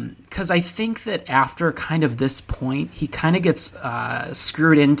 Because I think that after kind of this point, he kind of gets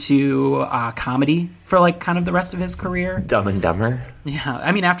screwed into comedy for, like, kind of the rest of his career. Dumb and Dumber. Yeah,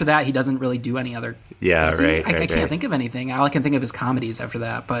 I mean, after that, he doesn't really do any other. Yeah, right. I can't think of anything. All I can think of is comedies after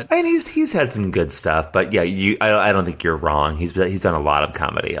that. But I mean, he's had some good stuff. But yeah, I don't think you're wrong. He's done a lot of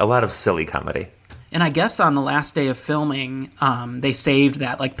comedy, a lot of silly comedy. And I guess on the last day of filming, they saved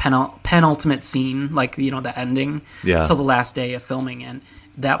that, like, penultimate scene, like, the ending, till the last day of filming. And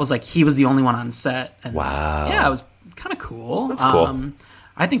that was, like, he was the only one on set. And, wow. Yeah, it was kind of cool. That's cool.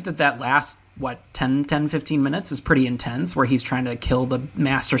 I think that last, 10, 15 minutes is pretty intense, where he's trying to kill the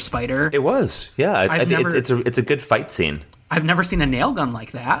master spider. It was. Yeah, I think it's a good fight scene. I've never seen a nail gun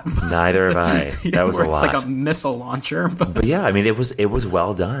like that. Neither have I. That was a lot. It's like a missile launcher. But yeah, I mean, it was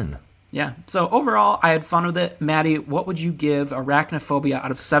well done. Yeah. So overall, I had fun with it. Maddie, what would you give Arachnophobia out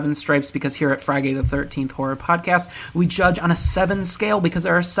of 7 stripes? Because here at Friday the 13th Horror Podcast, we judge on a 7 scale because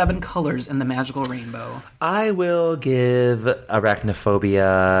there are 7 colors in the magical rainbow. I will give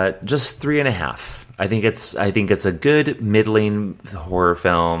Arachnophobia just 3.5. I think it's a good middling horror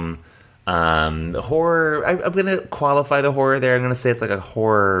film. Horror. I'm going to qualify the horror there. I'm going to say it's like a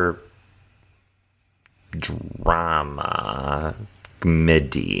horror drama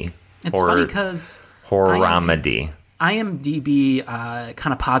midi. It's funny because horror-comedy. IMDb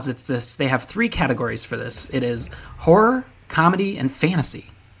kind of posits this. They have 3 categories for this. It is horror, comedy, and fantasy.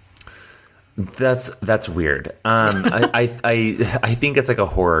 That's weird. I think it's like a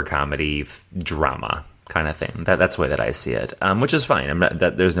horror comedy drama kind of thing. That's the way that I see it, which is fine.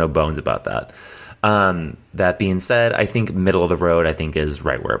 There's no bones about that. That being said, I think middle of the road, I think, is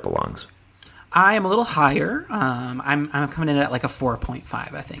right where it belongs. I am a little higher. I'm coming in at like a 4.5,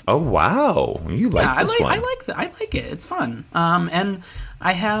 I think. Oh wow, you like this one? I like it. It's fun. And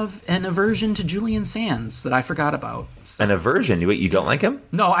I have an aversion to Julian Sands that I forgot about. So. An aversion? You don't like him?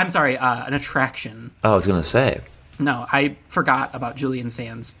 No, I'm sorry. An attraction. Oh, I was gonna say. No, I forgot about Julian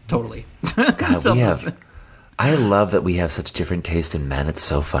Sands totally. God, I love that we have such different taste in men. It's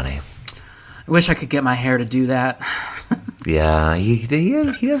so funny. I wish I could get my hair to do that. Yeah, he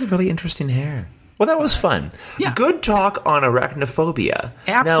has a really interesting hair. Well, that was fun. Yeah. Good talk on arachnophobia.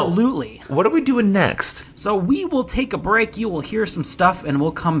 Absolutely. Now, what are we doing next? So we will take a break. You will hear some stuff, and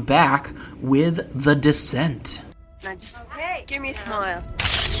we'll come back with The Descent. Now just, hey, give me a smile.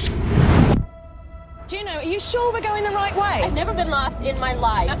 Juno, are you sure we're going the right way? I've never been lost in my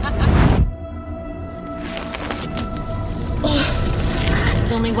life.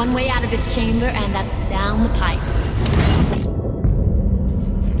 There's only one way out of this chamber, and that's down the pipe.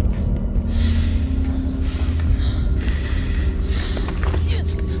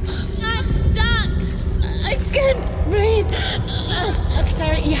 I'm stuck. I can't breathe. Okay,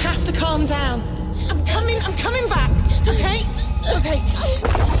 Sarah, you have to calm down. I'm coming back. Okay? Okay.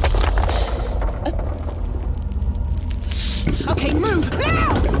 Okay, move.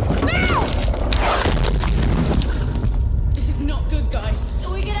 Now! This is not good, guys.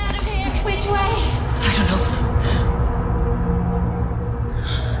 We get out of here. Which way? I don't know.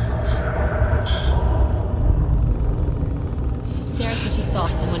 Sarah thinks she saw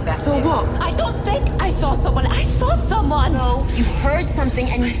someone back Saw there. what? I don't think I saw someone. I saw someone. No, you heard something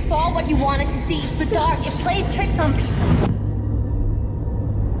and you saw what you wanted to see. It's the dark. It plays tricks on people.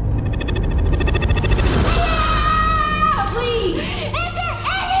 Please! Is there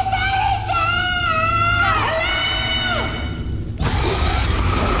anybody there?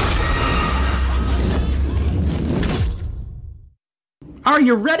 Hello? Are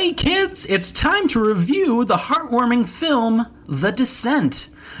you ready, kids? It's time to review the heartwarming film, The Descent.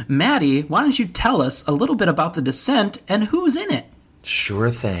 Matty, why don't you tell us a little bit about The Descent and who's in it? Sure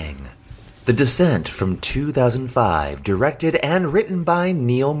thing. The Descent from 2005, directed and written by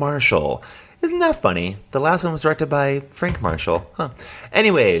Neil Marshall. Isn't that funny? The last one was directed by Frank Marshall. Huh.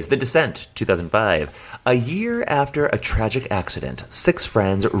 Anyways, The Descent, 2005. A year after a tragic accident, 6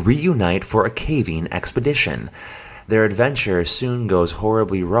 friends reunite for a caving expedition. Their adventure soon goes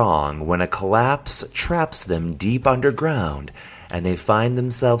horribly wrong when a collapse traps them deep underground, and they find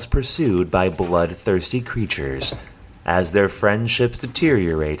themselves pursued by bloodthirsty creatures. As their friendships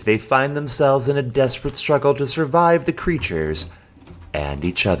deteriorate, they find themselves in a desperate struggle to survive the creatures and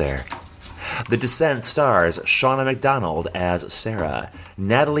each other. The Descent stars Shauna McDonald as Sarah,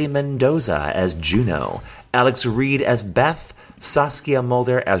 Natalie Mendoza as Juno, Alex Reed as Beth, Saskia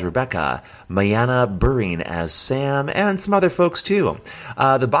Mulder as Rebecca, Mayana Buring as Sam, and some other folks too.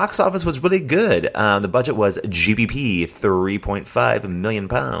 The box office was really good. The budget was GBP £3.5 million.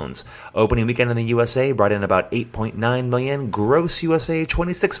 Opening weekend in the USA brought in about $8.9 million. Gross USA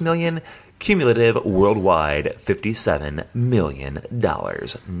 $26 million. Cumulative worldwide $57 million.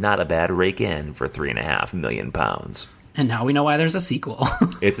 Not a bad rake in for £3.5 million. And now we know why there's a sequel.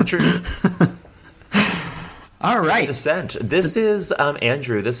 It's the truth. All right. Descent. This is,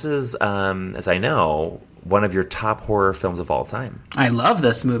 Andrew, this is, as I know, one of your top horror films of all time. I love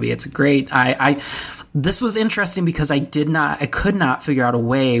this movie. It's great. This was interesting because I could not figure out a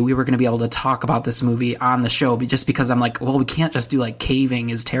way we were going to be able to talk about this movie on the show, just because I'm like, well, we can't just do like caving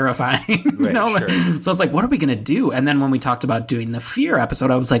is terrifying. Right, sure. So I was like, what are we going to do? And then when we talked about doing the Fear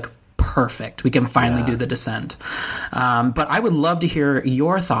episode, I was like, perfect. We can finally do The Descent. But I would love to hear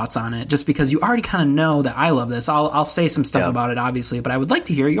your thoughts on it, just because you already kind of know that I love this. I'll say some stuff about it, obviously, but I would like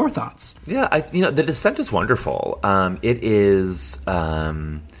to hear your thoughts. Yeah, The Descent is wonderful. It is...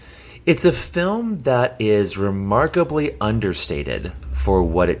 it's a film that is remarkably understated for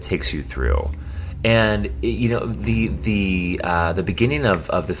what it takes you through. And the beginning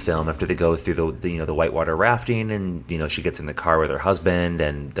of the film, after they go through the whitewater rafting, and she gets in the car with her husband,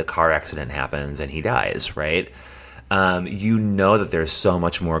 and the car accident happens, and he dies. Right? That there's so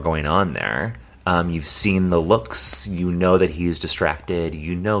much more going on there. You've seen the looks. You know that he's distracted.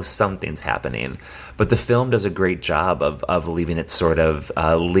 You know something's happening. But the film does a great job of leaving it sort of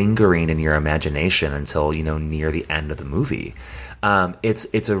lingering in your imagination until near the end of the movie.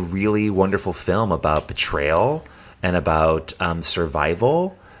 It's a really wonderful film about betrayal and about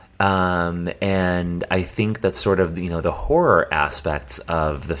survival, and I think that sort of the horror aspects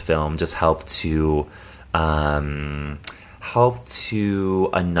of the film just help to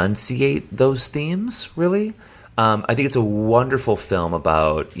enunciate those themes. Really, I think it's a wonderful film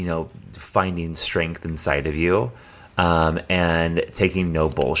about finding strength inside of you, and taking no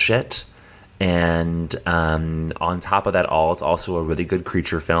bullshit. And on top of that all, it's also a really good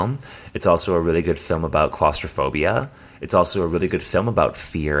creature film. It's also a really good film about claustrophobia. It's also a really good film about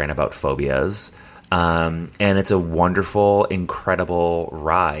fear and about phobias. And it's a wonderful, incredible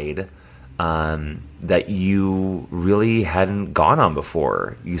ride that you really hadn't gone on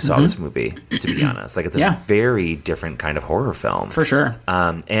before you saw this movie, to be honest. Like, it's a very different kind of horror film. For sure.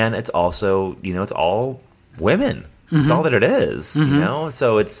 And it's also, it's all women. It's all that it is,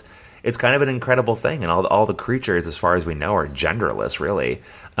 So it's kind of an incredible thing, and all the creatures, as far as we know, are genderless, really.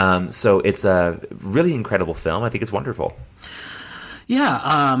 So it's a really incredible film. I think it's wonderful.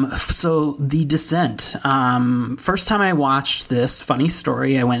 Yeah, so The Descent. First time I watched this, funny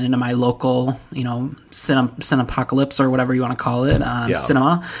story, I went into my local, Cinepocalypse, or whatever you want to call it,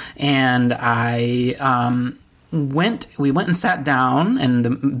 cinema, and we went and sat down, and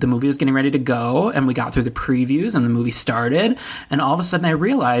the movie was getting ready to go, and we got through the previews, and the movie started, and all of a sudden I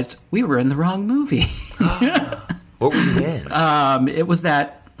realized we were in the wrong movie. What were you in? It was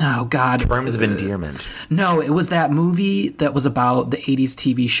that, oh God. Terms of Endearment. No, it was that movie that was about the 80s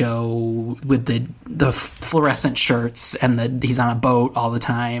TV show with the fluorescent shirts, and he's on a boat all the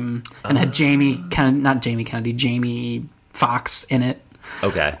time, and had Jamie Foxx in it.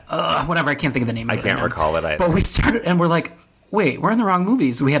 Okay. Whatever, I can't think of the name of it. I can't recall it either. But we started, and we're like, wait, we're in the wrong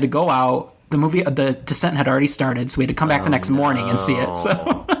movie. So we had to go out. The Descent had already started, so we had to come back the next morning and see it.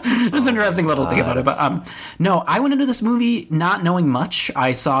 So it's an interesting little thing about it. But no, I went into this movie not knowing much.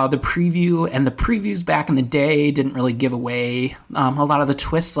 I saw the preview, and the previews back in the day didn't really give away a lot of the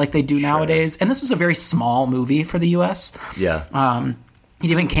twists like they do nowadays. And this was a very small movie for the U.S. Yeah. It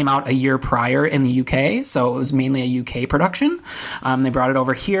even came out a year prior in the UK, so it was mainly a UK production. They brought it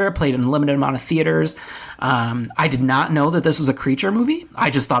over here, played in a limited amount of theaters. I did not know that this was a creature movie. I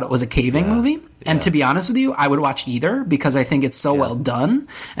just thought it was a caving movie. And to be honest with you, I would watch either because I think it's so well done.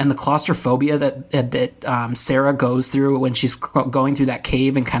 And the claustrophobia that Sarah goes through when she's going through that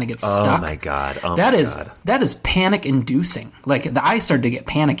cave and kind of gets stuck. Oh, my God. That is panic-inducing. Like, I started to get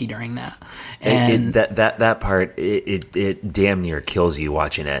panicky during that. And that part, it damn near kills you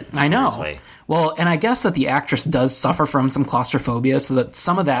watching it. I know. Seriously. Well, and I guess that the actress does suffer from some claustrophobia, so that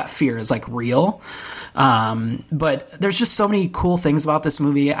some of that fear is like real. But there's just so many cool things about this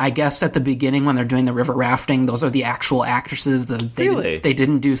movie. I guess at the beginning when they're doing the river rafting, those are the actual actresses. They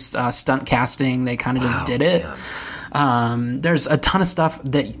didn't do stunt casting. They kind of just did it. There's a ton of stuff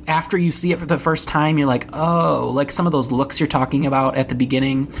that after you see it for the first time, you're like, oh, like some of those looks you're talking about at the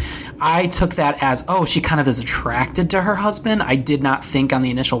beginning. I took that as, oh, she kind of is attracted to her husband. I did not think on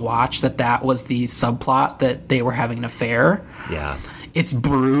the initial watch that was the subplot, that they were having an affair. Yeah. It's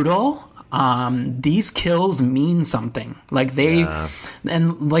brutal. These kills mean something. Like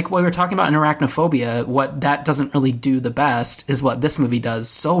and like what we were talking about in Arachnophobia, what that doesn't really do the best is what this movie does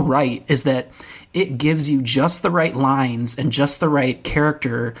so right, is that it gives you just the right lines and just the right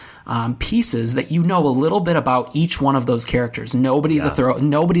character pieces that you know a little bit about each one of those characters. Nobody's a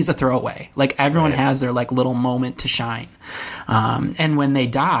throwaway. Like everyone has their like little moment to shine. And when they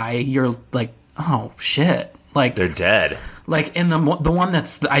die, you're like, oh shit. Like they're dead. Like, and the one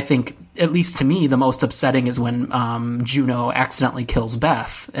that's, I think, at least to me, the most upsetting is when Juno accidentally kills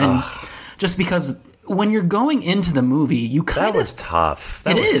Beth. And just because when you're going into the movie, you kind of... That was tough.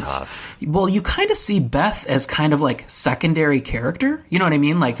 That was tough. Well, you kind of see Beth as kind of like secondary character. You know what I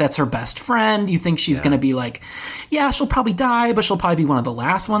mean? Like, that's her best friend. You think she's going to be like, yeah, she'll probably die, but she'll probably be one of the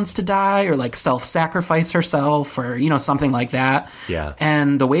last ones to die, or like self-sacrifice herself, or, you know, something like that. Yeah.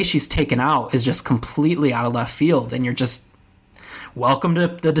 And the way she's taken out is just completely out of left field. And you're just... welcome to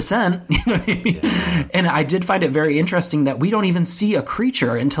the descent. You know what I mean? Yeah. And I did find it very interesting that we don't even see a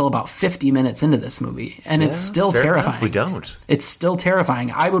creature until about 50 minutes into this movie. And it's still terrifying. Enough, we don't. It's still terrifying.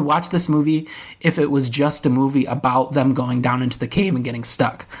 I would watch this movie if it was just a movie about them going down into the cave and getting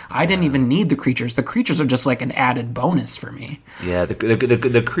stuck. I didn't even need the creatures. The creatures are just like an added bonus for me. Yeah,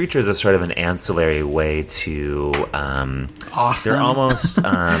 the creatures are sort of an ancillary way to... off they're them. Almost...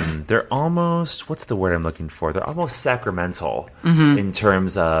 they're almost... What's the word I'm looking for? They're almost sacramental. In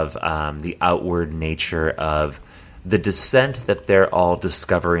terms of the outward nature of the descent that they're all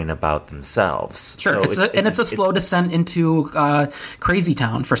discovering about themselves. Sure, So it's a slow descent into Crazy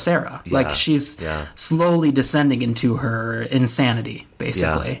Town for Sarah. Yeah, like she's slowly descending into her insanity,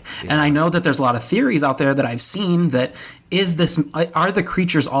 basically. Yeah. And I know that there's a lot of theories out there that I've seen that are the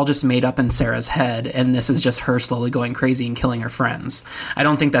creatures all just made up in Sarah's head, and this is just her slowly going crazy and killing her friends? I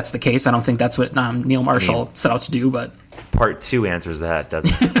don't think that's the case. I don't think that's what Neil Marshall set out to do, but... Part 2 answers that,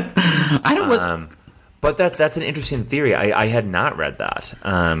 doesn't it? I don't... But that's an interesting theory. I had not read that.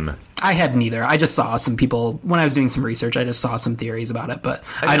 I hadn't either. I just saw some people, when I was doing some research, I just saw some theories about it, but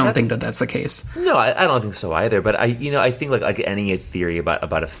I don't think that that's the case. No, I don't think so either. But I think like any theory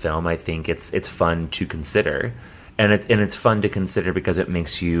about a film, I think it's fun to consider. And it's fun to consider because it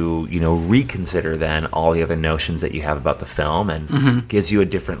makes you, reconsider then all the other notions that you have about the film, and gives you a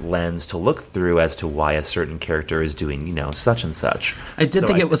different lens to look through as to why a certain character is doing, such and such. I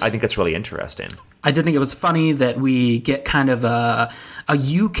think it's really interesting. I did think it was funny that we get kind of a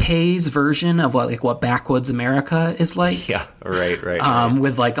UK's version of what backwoods America is like. Yeah, right.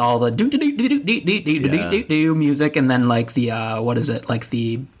 With like all the do music, and then like the what is it, like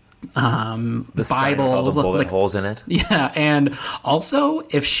the Bible, all the bullet holes in it. Yeah, and also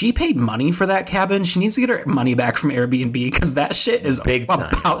if she paid money for that cabin, she needs to get her money back from Airbnb, because that shit is big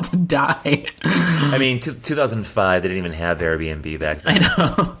time. About to die. I mean, 2005, they didn't even have Airbnb back then. I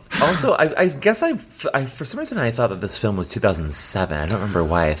know. Also, I guess I for some reason I thought that this film was 2007. I don't remember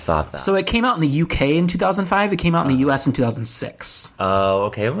why I thought that. So it came out in the UK in 2005. It came out in the US in 2006. Oh,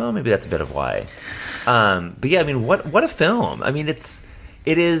 okay. Well, maybe that's a bit of why. But yeah, I mean, what a film. I mean,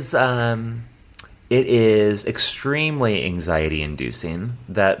 it is extremely anxiety-inducing.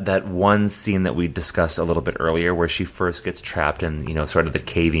 That one scene that we discussed a little bit earlier, where she first gets trapped in, sort of the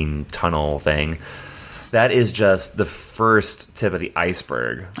caving tunnel thing. That is just the first tip of the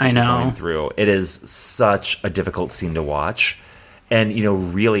iceberg. I know. Going through. It is such a difficult scene to watch. And,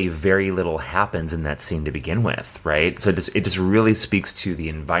 really very little happens in that scene to begin with, right? So it just really speaks to the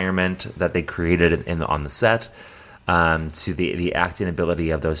environment that they created on the set, to the acting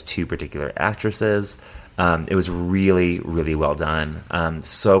ability of those two particular actresses. It was really, really well done.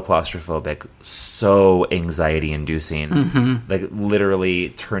 So claustrophobic, so anxiety-inducing, like literally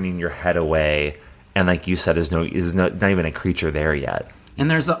turning your head away. And like you said, there's not even a creature there yet. And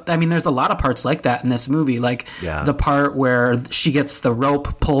there's a lot of parts like that in this movie. Like the part where she gets the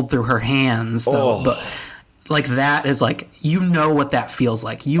rope pulled through her hands. Like that is like, you know what that feels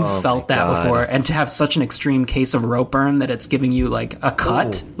like. You felt that before. And to have such an extreme case of rope burn that it's giving you like a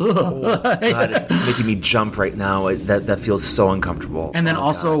cut. God, it's making me jump right now. That feels so uncomfortable. And then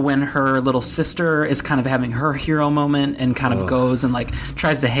when her little sister is kind of having her hero moment and kind of goes and like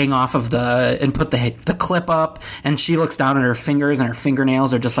tries to hang off of and put the clip up, and she looks down at her fingers and her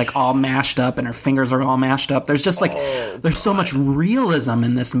fingernails are just like all mashed up and her fingers are all mashed up. There's just like, there's so much realism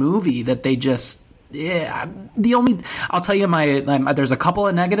in this movie that they just... Yeah, I'll tell you there's a couple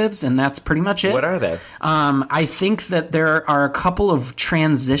of negatives, and that's pretty much it. What are they? I think that there are a couple of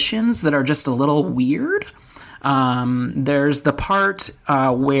transitions that are just a little weird. There's the part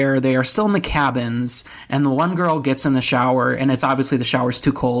where they are still in the cabins, and the one girl gets in the shower, and it's obviously the shower's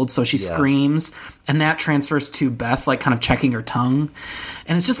too cold, so she screams, and that transfers to Beth, like kind of checking her tongue,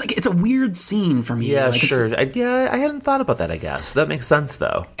 and it's just like, it's a weird scene for me. Yeah, like, sure. I hadn't thought about that, I guess. That makes sense,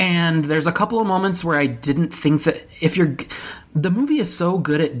 though. And there's a couple of moments where I didn't think that the movie is so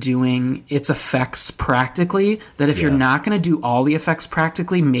good at doing its effects practically that if you're not going to do all the effects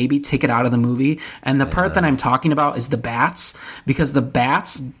practically, maybe take it out of the movie. And the part that I'm talking about is the bats, because the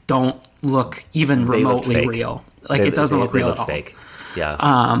bats don't look even remotely real. Like, it doesn't look real at all. Fake. Yeah.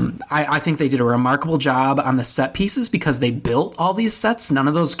 I think they did a remarkable job on the set pieces because they built all these sets. None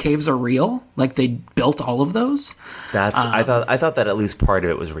of those caves are real. Like, they built all of those. I thought that at least part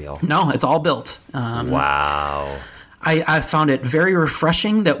of it was real. No, it's all built. Wow. I found it very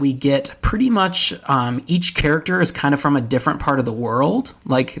refreshing that we get pretty much each character is kind of from a different part of the world.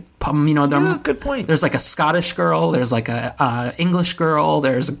 Like, good point. There's like a Scottish girl. There's like a English girl.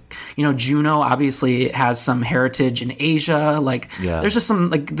 There's, Juno obviously has some heritage in Asia. Like, there's just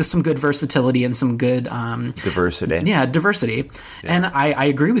there's some good versatility and some good diversity. Yeah, diversity. Yeah. And I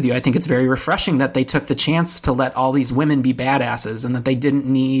agree with you. I think it's very refreshing that they took the chance to let all these women be badasses, and that they didn't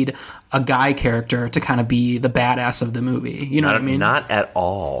need a guy character to kind of be the badass of the movie. You know what I mean? Not at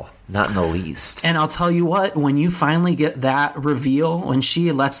all. Not in the least. And I'll tell you what, when you finally get that reveal, when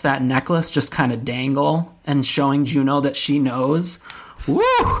she lets that necklace just kind of dangle and showing Juno that she knows, woo,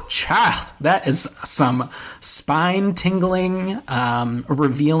 child, that is some spine-tingling,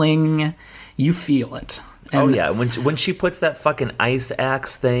 revealing, you feel it. And when she puts that fucking ice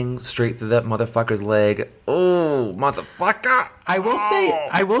axe thing straight through that motherfucker's leg, oh, motherfucker! I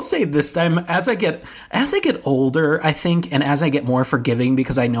will say this time, as I get older, I think, and as I get more forgiving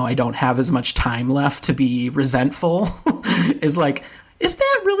because I know I don't have as much time left to be resentful, is like, is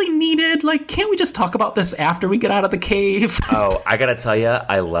that really needed? Like, can't we just talk about this after we get out of the cave? Oh, I gotta tell you,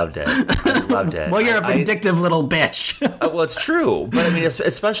 I loved it. Well, you're a vindictive little bitch. Well, it's true. But I mean,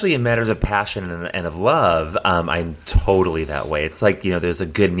 especially in matters of passion and of love, I'm totally that way. It's like, there's a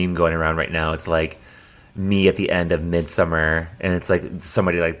good meme going around right now. It's like me at the end of Midsummer, and it's like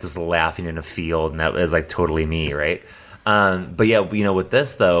somebody like just laughing in a field, and that was like totally me, right? But yeah, with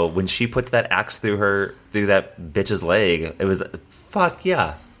this though, when she puts that axe through that bitch's leg, it was... Fuck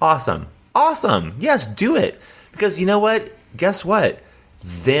yeah. Awesome. Yes, do it. Because you know what? Guess what?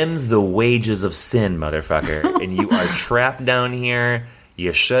 Them's the wages of sin, motherfucker. And you are trapped down here.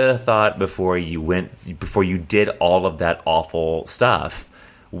 You should have thought before you did all of that awful stuff.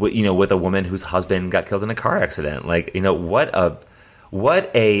 With a woman whose husband got killed in a car accident. Like,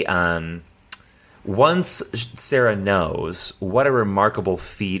 once Sarah knows what a remarkable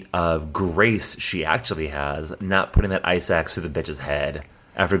feat of grace she actually has, not putting that ice axe through the bitch's head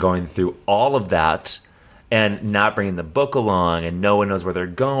after going through all of that and not bringing the book along, and no one knows where they're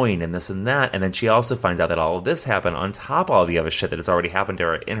going and this and that. And then she also finds out that all of this happened on top of all the other shit that has already happened to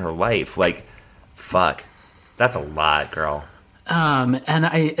her in her life. Like, fuck. That's a lot, girl. And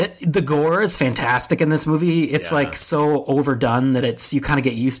the gore is fantastic in this movie. It's like so overdone that you kind of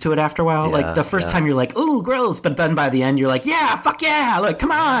get used to it after a while. Yeah, like the first time you're like, ooh, gross. But then by the end you're like, yeah, fuck yeah. Like,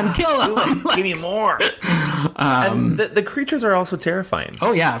 come on, kill him. Give me more. And the creatures are also terrifying.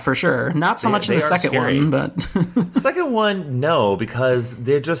 Oh yeah, for sure. Not so much in the second one, but second one, no, because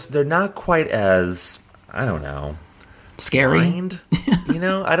they're not quite as, I don't know, scary.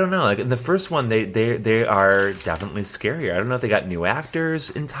 I don't know. Like in the first one, they are definitely scarier. I don't know if they got new actors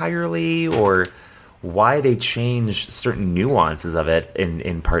entirely or why they changed certain nuances of it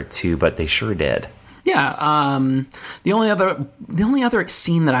in part two, but they sure did. Yeah. The only other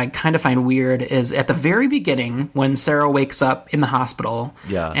scene that I kind of find weird is at the very beginning when Sarah wakes up in the hospital.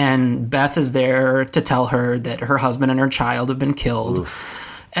 Yeah. And Beth is there to tell her that her husband and her child have been killed. Oof.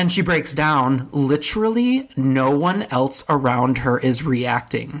 And she breaks down. Literally, no one else around her is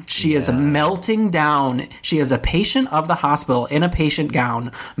reacting. She is melting down. She is a patient of the hospital in a patient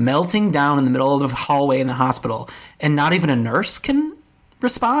gown, melting down in the middle of the hallway in the hospital, and not even a nurse can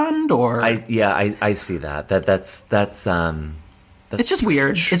respond. Or I see that. That's it's just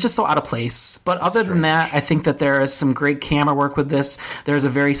weird. It's just so out of place. But other than that, I think that there is some great camera work with this. There's a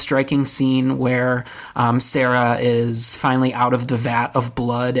very striking scene where Sarah is finally out of the vat of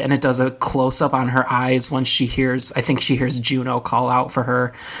blood, and it does a close-up on her eyes when she hears Juno call out for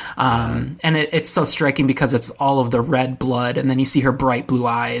her. And it's so striking because it's all of the red blood, and then you see her bright blue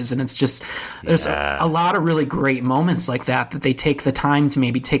eyes, and it's just, there's a lot of really great moments like that they take the time to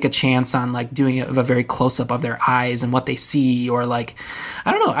maybe take a chance on, like doing a very close-up of their eyes and what they see, or like,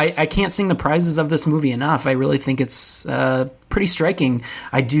 I don't know. I can't sing the praises of this movie enough. I really think it's pretty striking.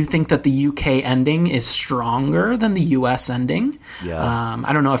 I do think that the UK ending is stronger than the US ending. Yeah.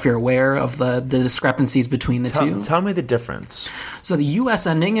 I don't know if you're aware of the discrepancies between the two. Tell me the difference. So the US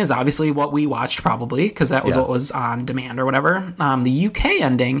ending is obviously what we watched probably, because that was what was on demand or whatever. The UK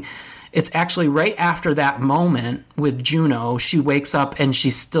ending, it's actually right after that moment with Juno. She wakes up and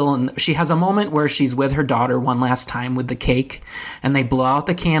she has a moment where she's with her daughter one last time with the cake, and they blow out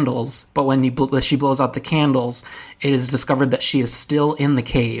the candles. But when she blows out the candles, it is discovered that she is still in the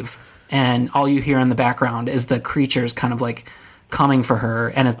cave. And all you hear in the background is the creatures kind of like coming for her,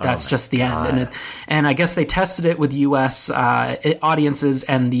 and that's just the end. And I guess they tested it with U.S. Audiences,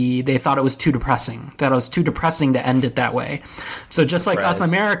 and they thought it was too depressing. That it was too depressing to end it that way. So just like us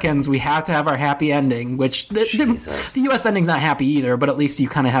Americans, we have to have our happy ending, which the U.S. ending's not happy either, but at least you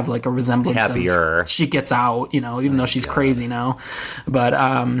kind of have like a resemblance of she gets out, even though she's crazy now. But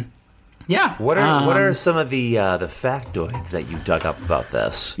yeah. What are some of the factoids that you dug up about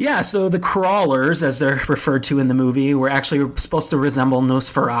this? Yeah, so the crawlers, as they're referred to in the movie, were actually supposed to resemble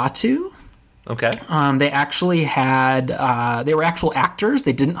Nosferatu. Okay. They actually had they were actual actors.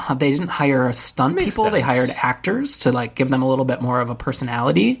 They didn't hire stunt people. They hired actors to like give them a little bit more of a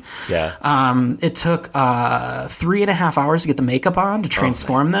personality. Yeah. It took 3.5 hours to get the makeup on to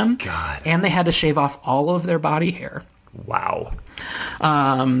transform them. God. And they had to shave off all of their body hair. Wow.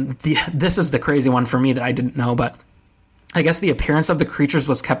 This is the crazy one for me that I didn't know, but I guess the appearance of the creatures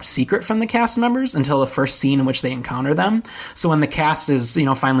was kept secret from the cast members until the first scene in which they encounter them. So when the cast is,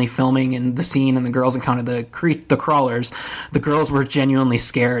 finally filming in the scene and the girls encounter the crawlers, the girls were genuinely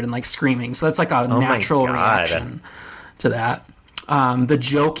scared and like screaming. So that's like a natural reaction to that. The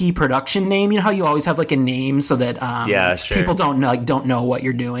jokey production name, how you always have like a name so that people don't know what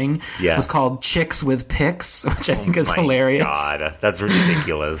you're doing. Yeah. It was called Chicks with Pics, which I think is hilarious. God, that's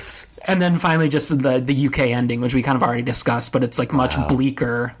ridiculous. And then finally just the UK ending, which we kind of already discussed, but it's like much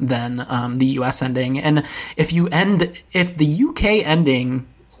bleaker than the US ending. And if the UK ending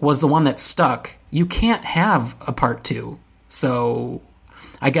was the one that stuck, you can't have a part 2. So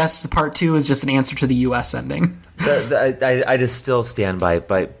I guess the part 2 is just an answer to the US ending. I just still stand by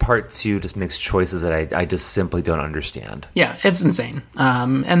part 2 just makes choices that I just simply don't understand. Yeah, it's insane.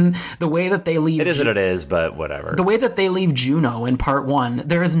 And the way that they leave... It is what it is, but whatever. The way that they leave Juno in part 1,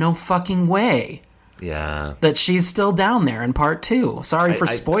 there is no fucking way that she's still down there in part 2. Sorry for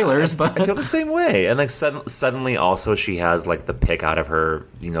spoilers, but... I feel the same way. And like suddenly also she has like the pick out of her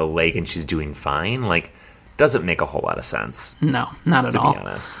leg and she's doing fine. Like, doesn't make a whole lot of sense. No, not at all. To be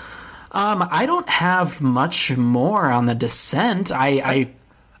honest. I don't have much more on The Descent. I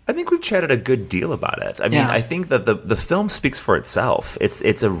think we've chatted a good deal about it. I mean, I think that the film speaks for itself.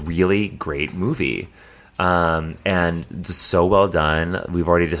 It's a really great movie, and just so well done. We've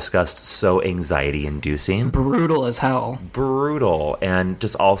already discussed so anxiety-inducing, brutal as hell, and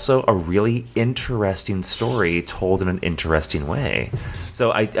just also a really interesting story told in an interesting way.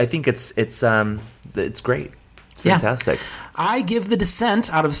 So I think it's great. It's fantastic. I give The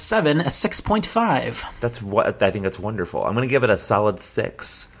Descent out of 7 a 6.5. I think that's wonderful. I'm going to give it a solid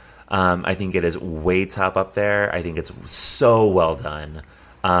 6. I think it is way top up there. I think it's so well done.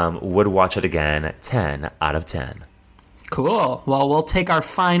 Would watch it again. 10 out of 10. Cool. Well, we'll take our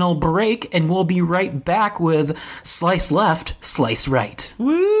final break, and we'll be right back with Slice Left, Slice Right.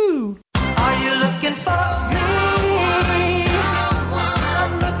 Woo! Are you looking for me?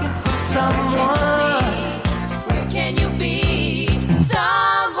 I'm looking for someone.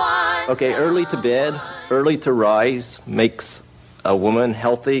 Okay, early to bed, early to rise makes a woman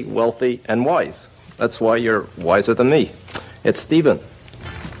healthy, wealthy, and wise. That's why you're wiser than me. It's Stephen.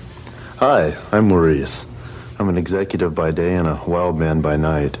 Hi, I'm Maurice. I'm an executive by day and a wild man by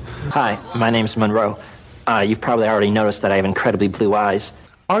night. Hi, my name's Monroe. You've probably already noticed that I have incredibly blue eyes.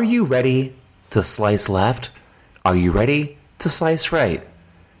 Are you ready to slice left? Are you ready to slice right?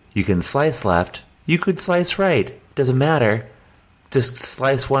 You can slice left. You could slice right. Doesn't matter. Just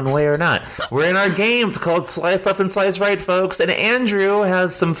slice one way or not. We're in our game. It's called Slice Left and Slice Right, folks. And Andrew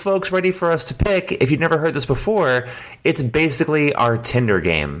has some folks ready for us to pick. If you've never heard this before, it's basically our Tinder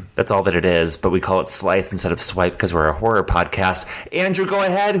game. That's all that it is. But we call it Slice instead of Swipe because we're a horror podcast. Andrew, go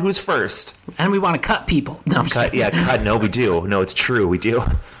ahead. Who's first? And we want to cut people. No, I'm just cut. kidding. Yeah, cut. No, we do. No, it's true. We do.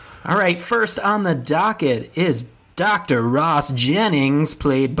 All right. First on the docket is Dr. Ross Jennings,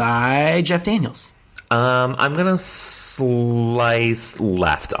 played by Jeff Daniels. I'm going to slice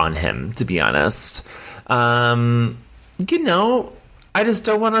left on him, to be honest. I just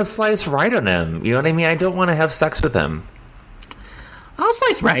don't want to slice right on him. You know what I mean? I don't want to have sex with him. I'll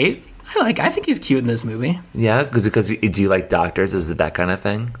slice right. I think he's cute in this movie. Yeah? Because do you like doctors? Is it that kind of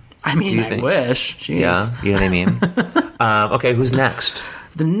thing? I mean, I wish. Jeez. Yeah? You know what I mean? Okay, who's next?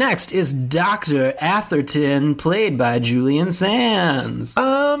 The next is Dr. Atherton, played by Julian Sands.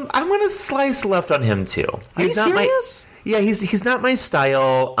 I'm gonna slice left on him too. Are you serious? He's not my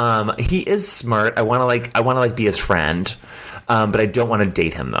style. He is smart. I wanna be his friend. But I don't want to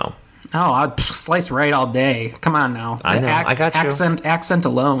date him though. Oh, I'd slice right all day. Come on now. I know. I got you. Accent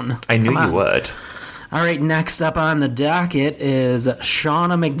alone. I knew you would. All right, next up on the docket is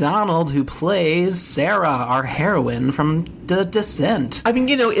Shauna McDonald, who plays Sarah, our heroine from The Descent. I mean,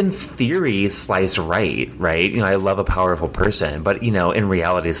 in theory, slice right? I love a powerful person, but, in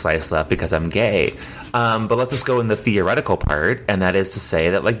reality, slice left because I'm gay. But let's just go in the theoretical part, and that is to say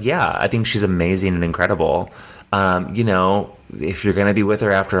that, I think she's amazing and incredible. If you're going to be with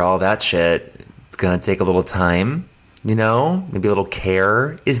her after all that shit, it's going to take a little time, maybe a little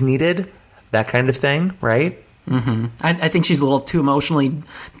care is needed. That kind of thing, right? Mm-hmm. I think she's a little too emotionally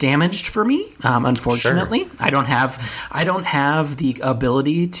damaged for me. Unfortunately, sure. I don't have the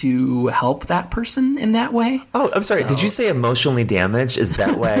ability to help that person in that way. Oh, I'm sorry. So. Did you say emotionally damaged? Is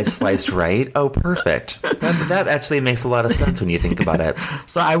that why I sliced right? Oh, perfect. That actually makes a lot of sense when you think about it.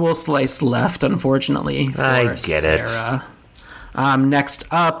 So I will slice left. Unfortunately, for I get Sarah. Next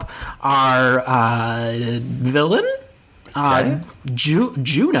up, our villain.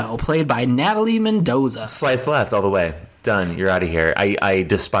 Juno, played by Natalie Mendoza. Slice left all the way. Done. You're out of here. I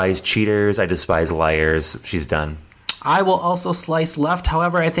despise cheaters. I despise liars. She's done. I will also slice left.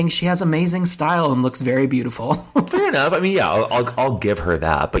 However, I think she has amazing style and looks very beautiful. Fair enough. I mean, yeah, I'll give her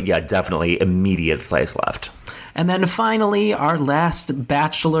that. But yeah, definitely immediate slice left. And then finally, our last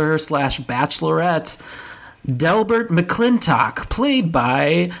bachelor / bachelorette, Delbert McClintock, played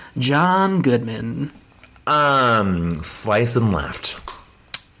by John Goodman. Slice and left.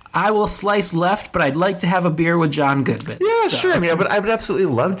 I will slice left, but I'd like to have a beer with John Goodman. Yeah, sure. I mean, I would absolutely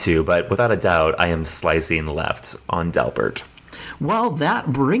love to, but without a doubt, I am slicing left on Delbert. Well,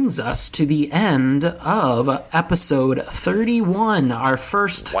 that brings us to the end of episode 31, our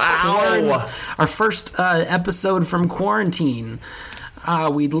first episode from quarantine.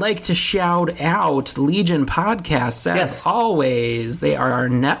 We'd like to shout out Legion Podcasts as always. They are our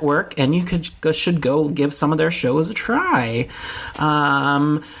network, and you should go give some of their shows a try.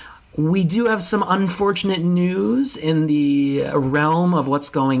 We do have some unfortunate news in the realm of what's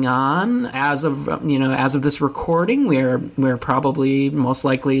going on as of this recording. We're probably most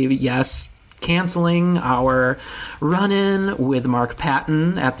likely canceling our run-in with Mark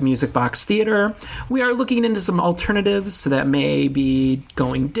Patton at the Music Box Theater. We are looking into some alternatives, so that may be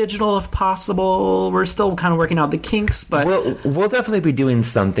going digital if possible. We're still kind of working out the kinks, but we'll definitely be doing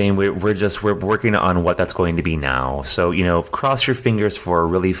something. We're working on what that's going to be now. So cross your fingers for a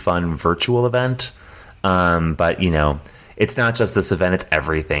really fun virtual event. But it's not just this event; it's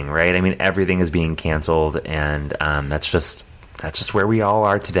everything, right? I mean, everything is being canceled, and that's just where we all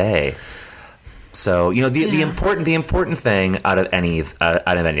are today. So the important thing out of any of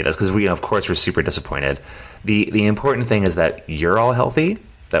this, because we of course we're super disappointed. The important thing is that you're all healthy,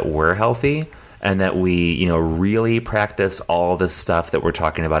 that we're healthy, and that we really practice all this stuff that we're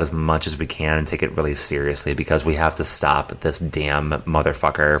talking about as much as we can and take it really seriously, because we have to stop this damn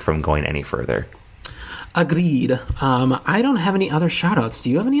motherfucker from going any further. Agreed. I don't have any other shout-outs. Do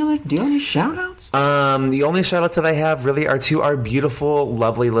you have any shout-outs? The only shout-outs that I have really are to our beautiful,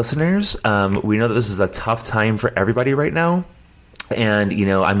 lovely listeners. We know that this is a tough time for everybody right now. And,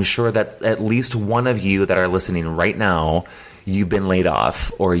 I'm sure that at least one of you that are listening right now, you've been laid off,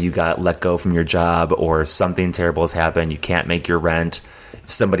 or you got let go from your job, or something terrible has happened. You can't make your rent.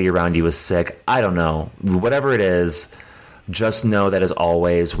 Somebody around you is sick. I don't know. Whatever it is, just know that as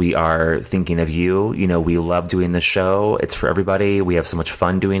always, we are thinking of you. You know, we love doing this show. It's for everybody. We have so much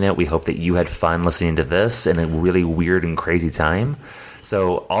fun doing it. We hope that you had fun listening to this in a really weird and crazy time.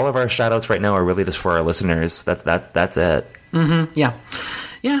 So all of our shout outs right now are really just for our listeners. That's it. Mm-hmm. Yeah.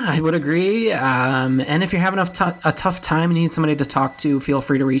 Yeah, I would agree. And if you're having a tough time and you need somebody to talk to, feel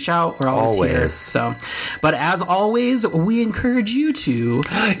free to reach out. We're always here. So, but as always, we encourage you to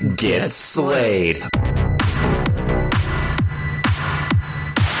get slayed.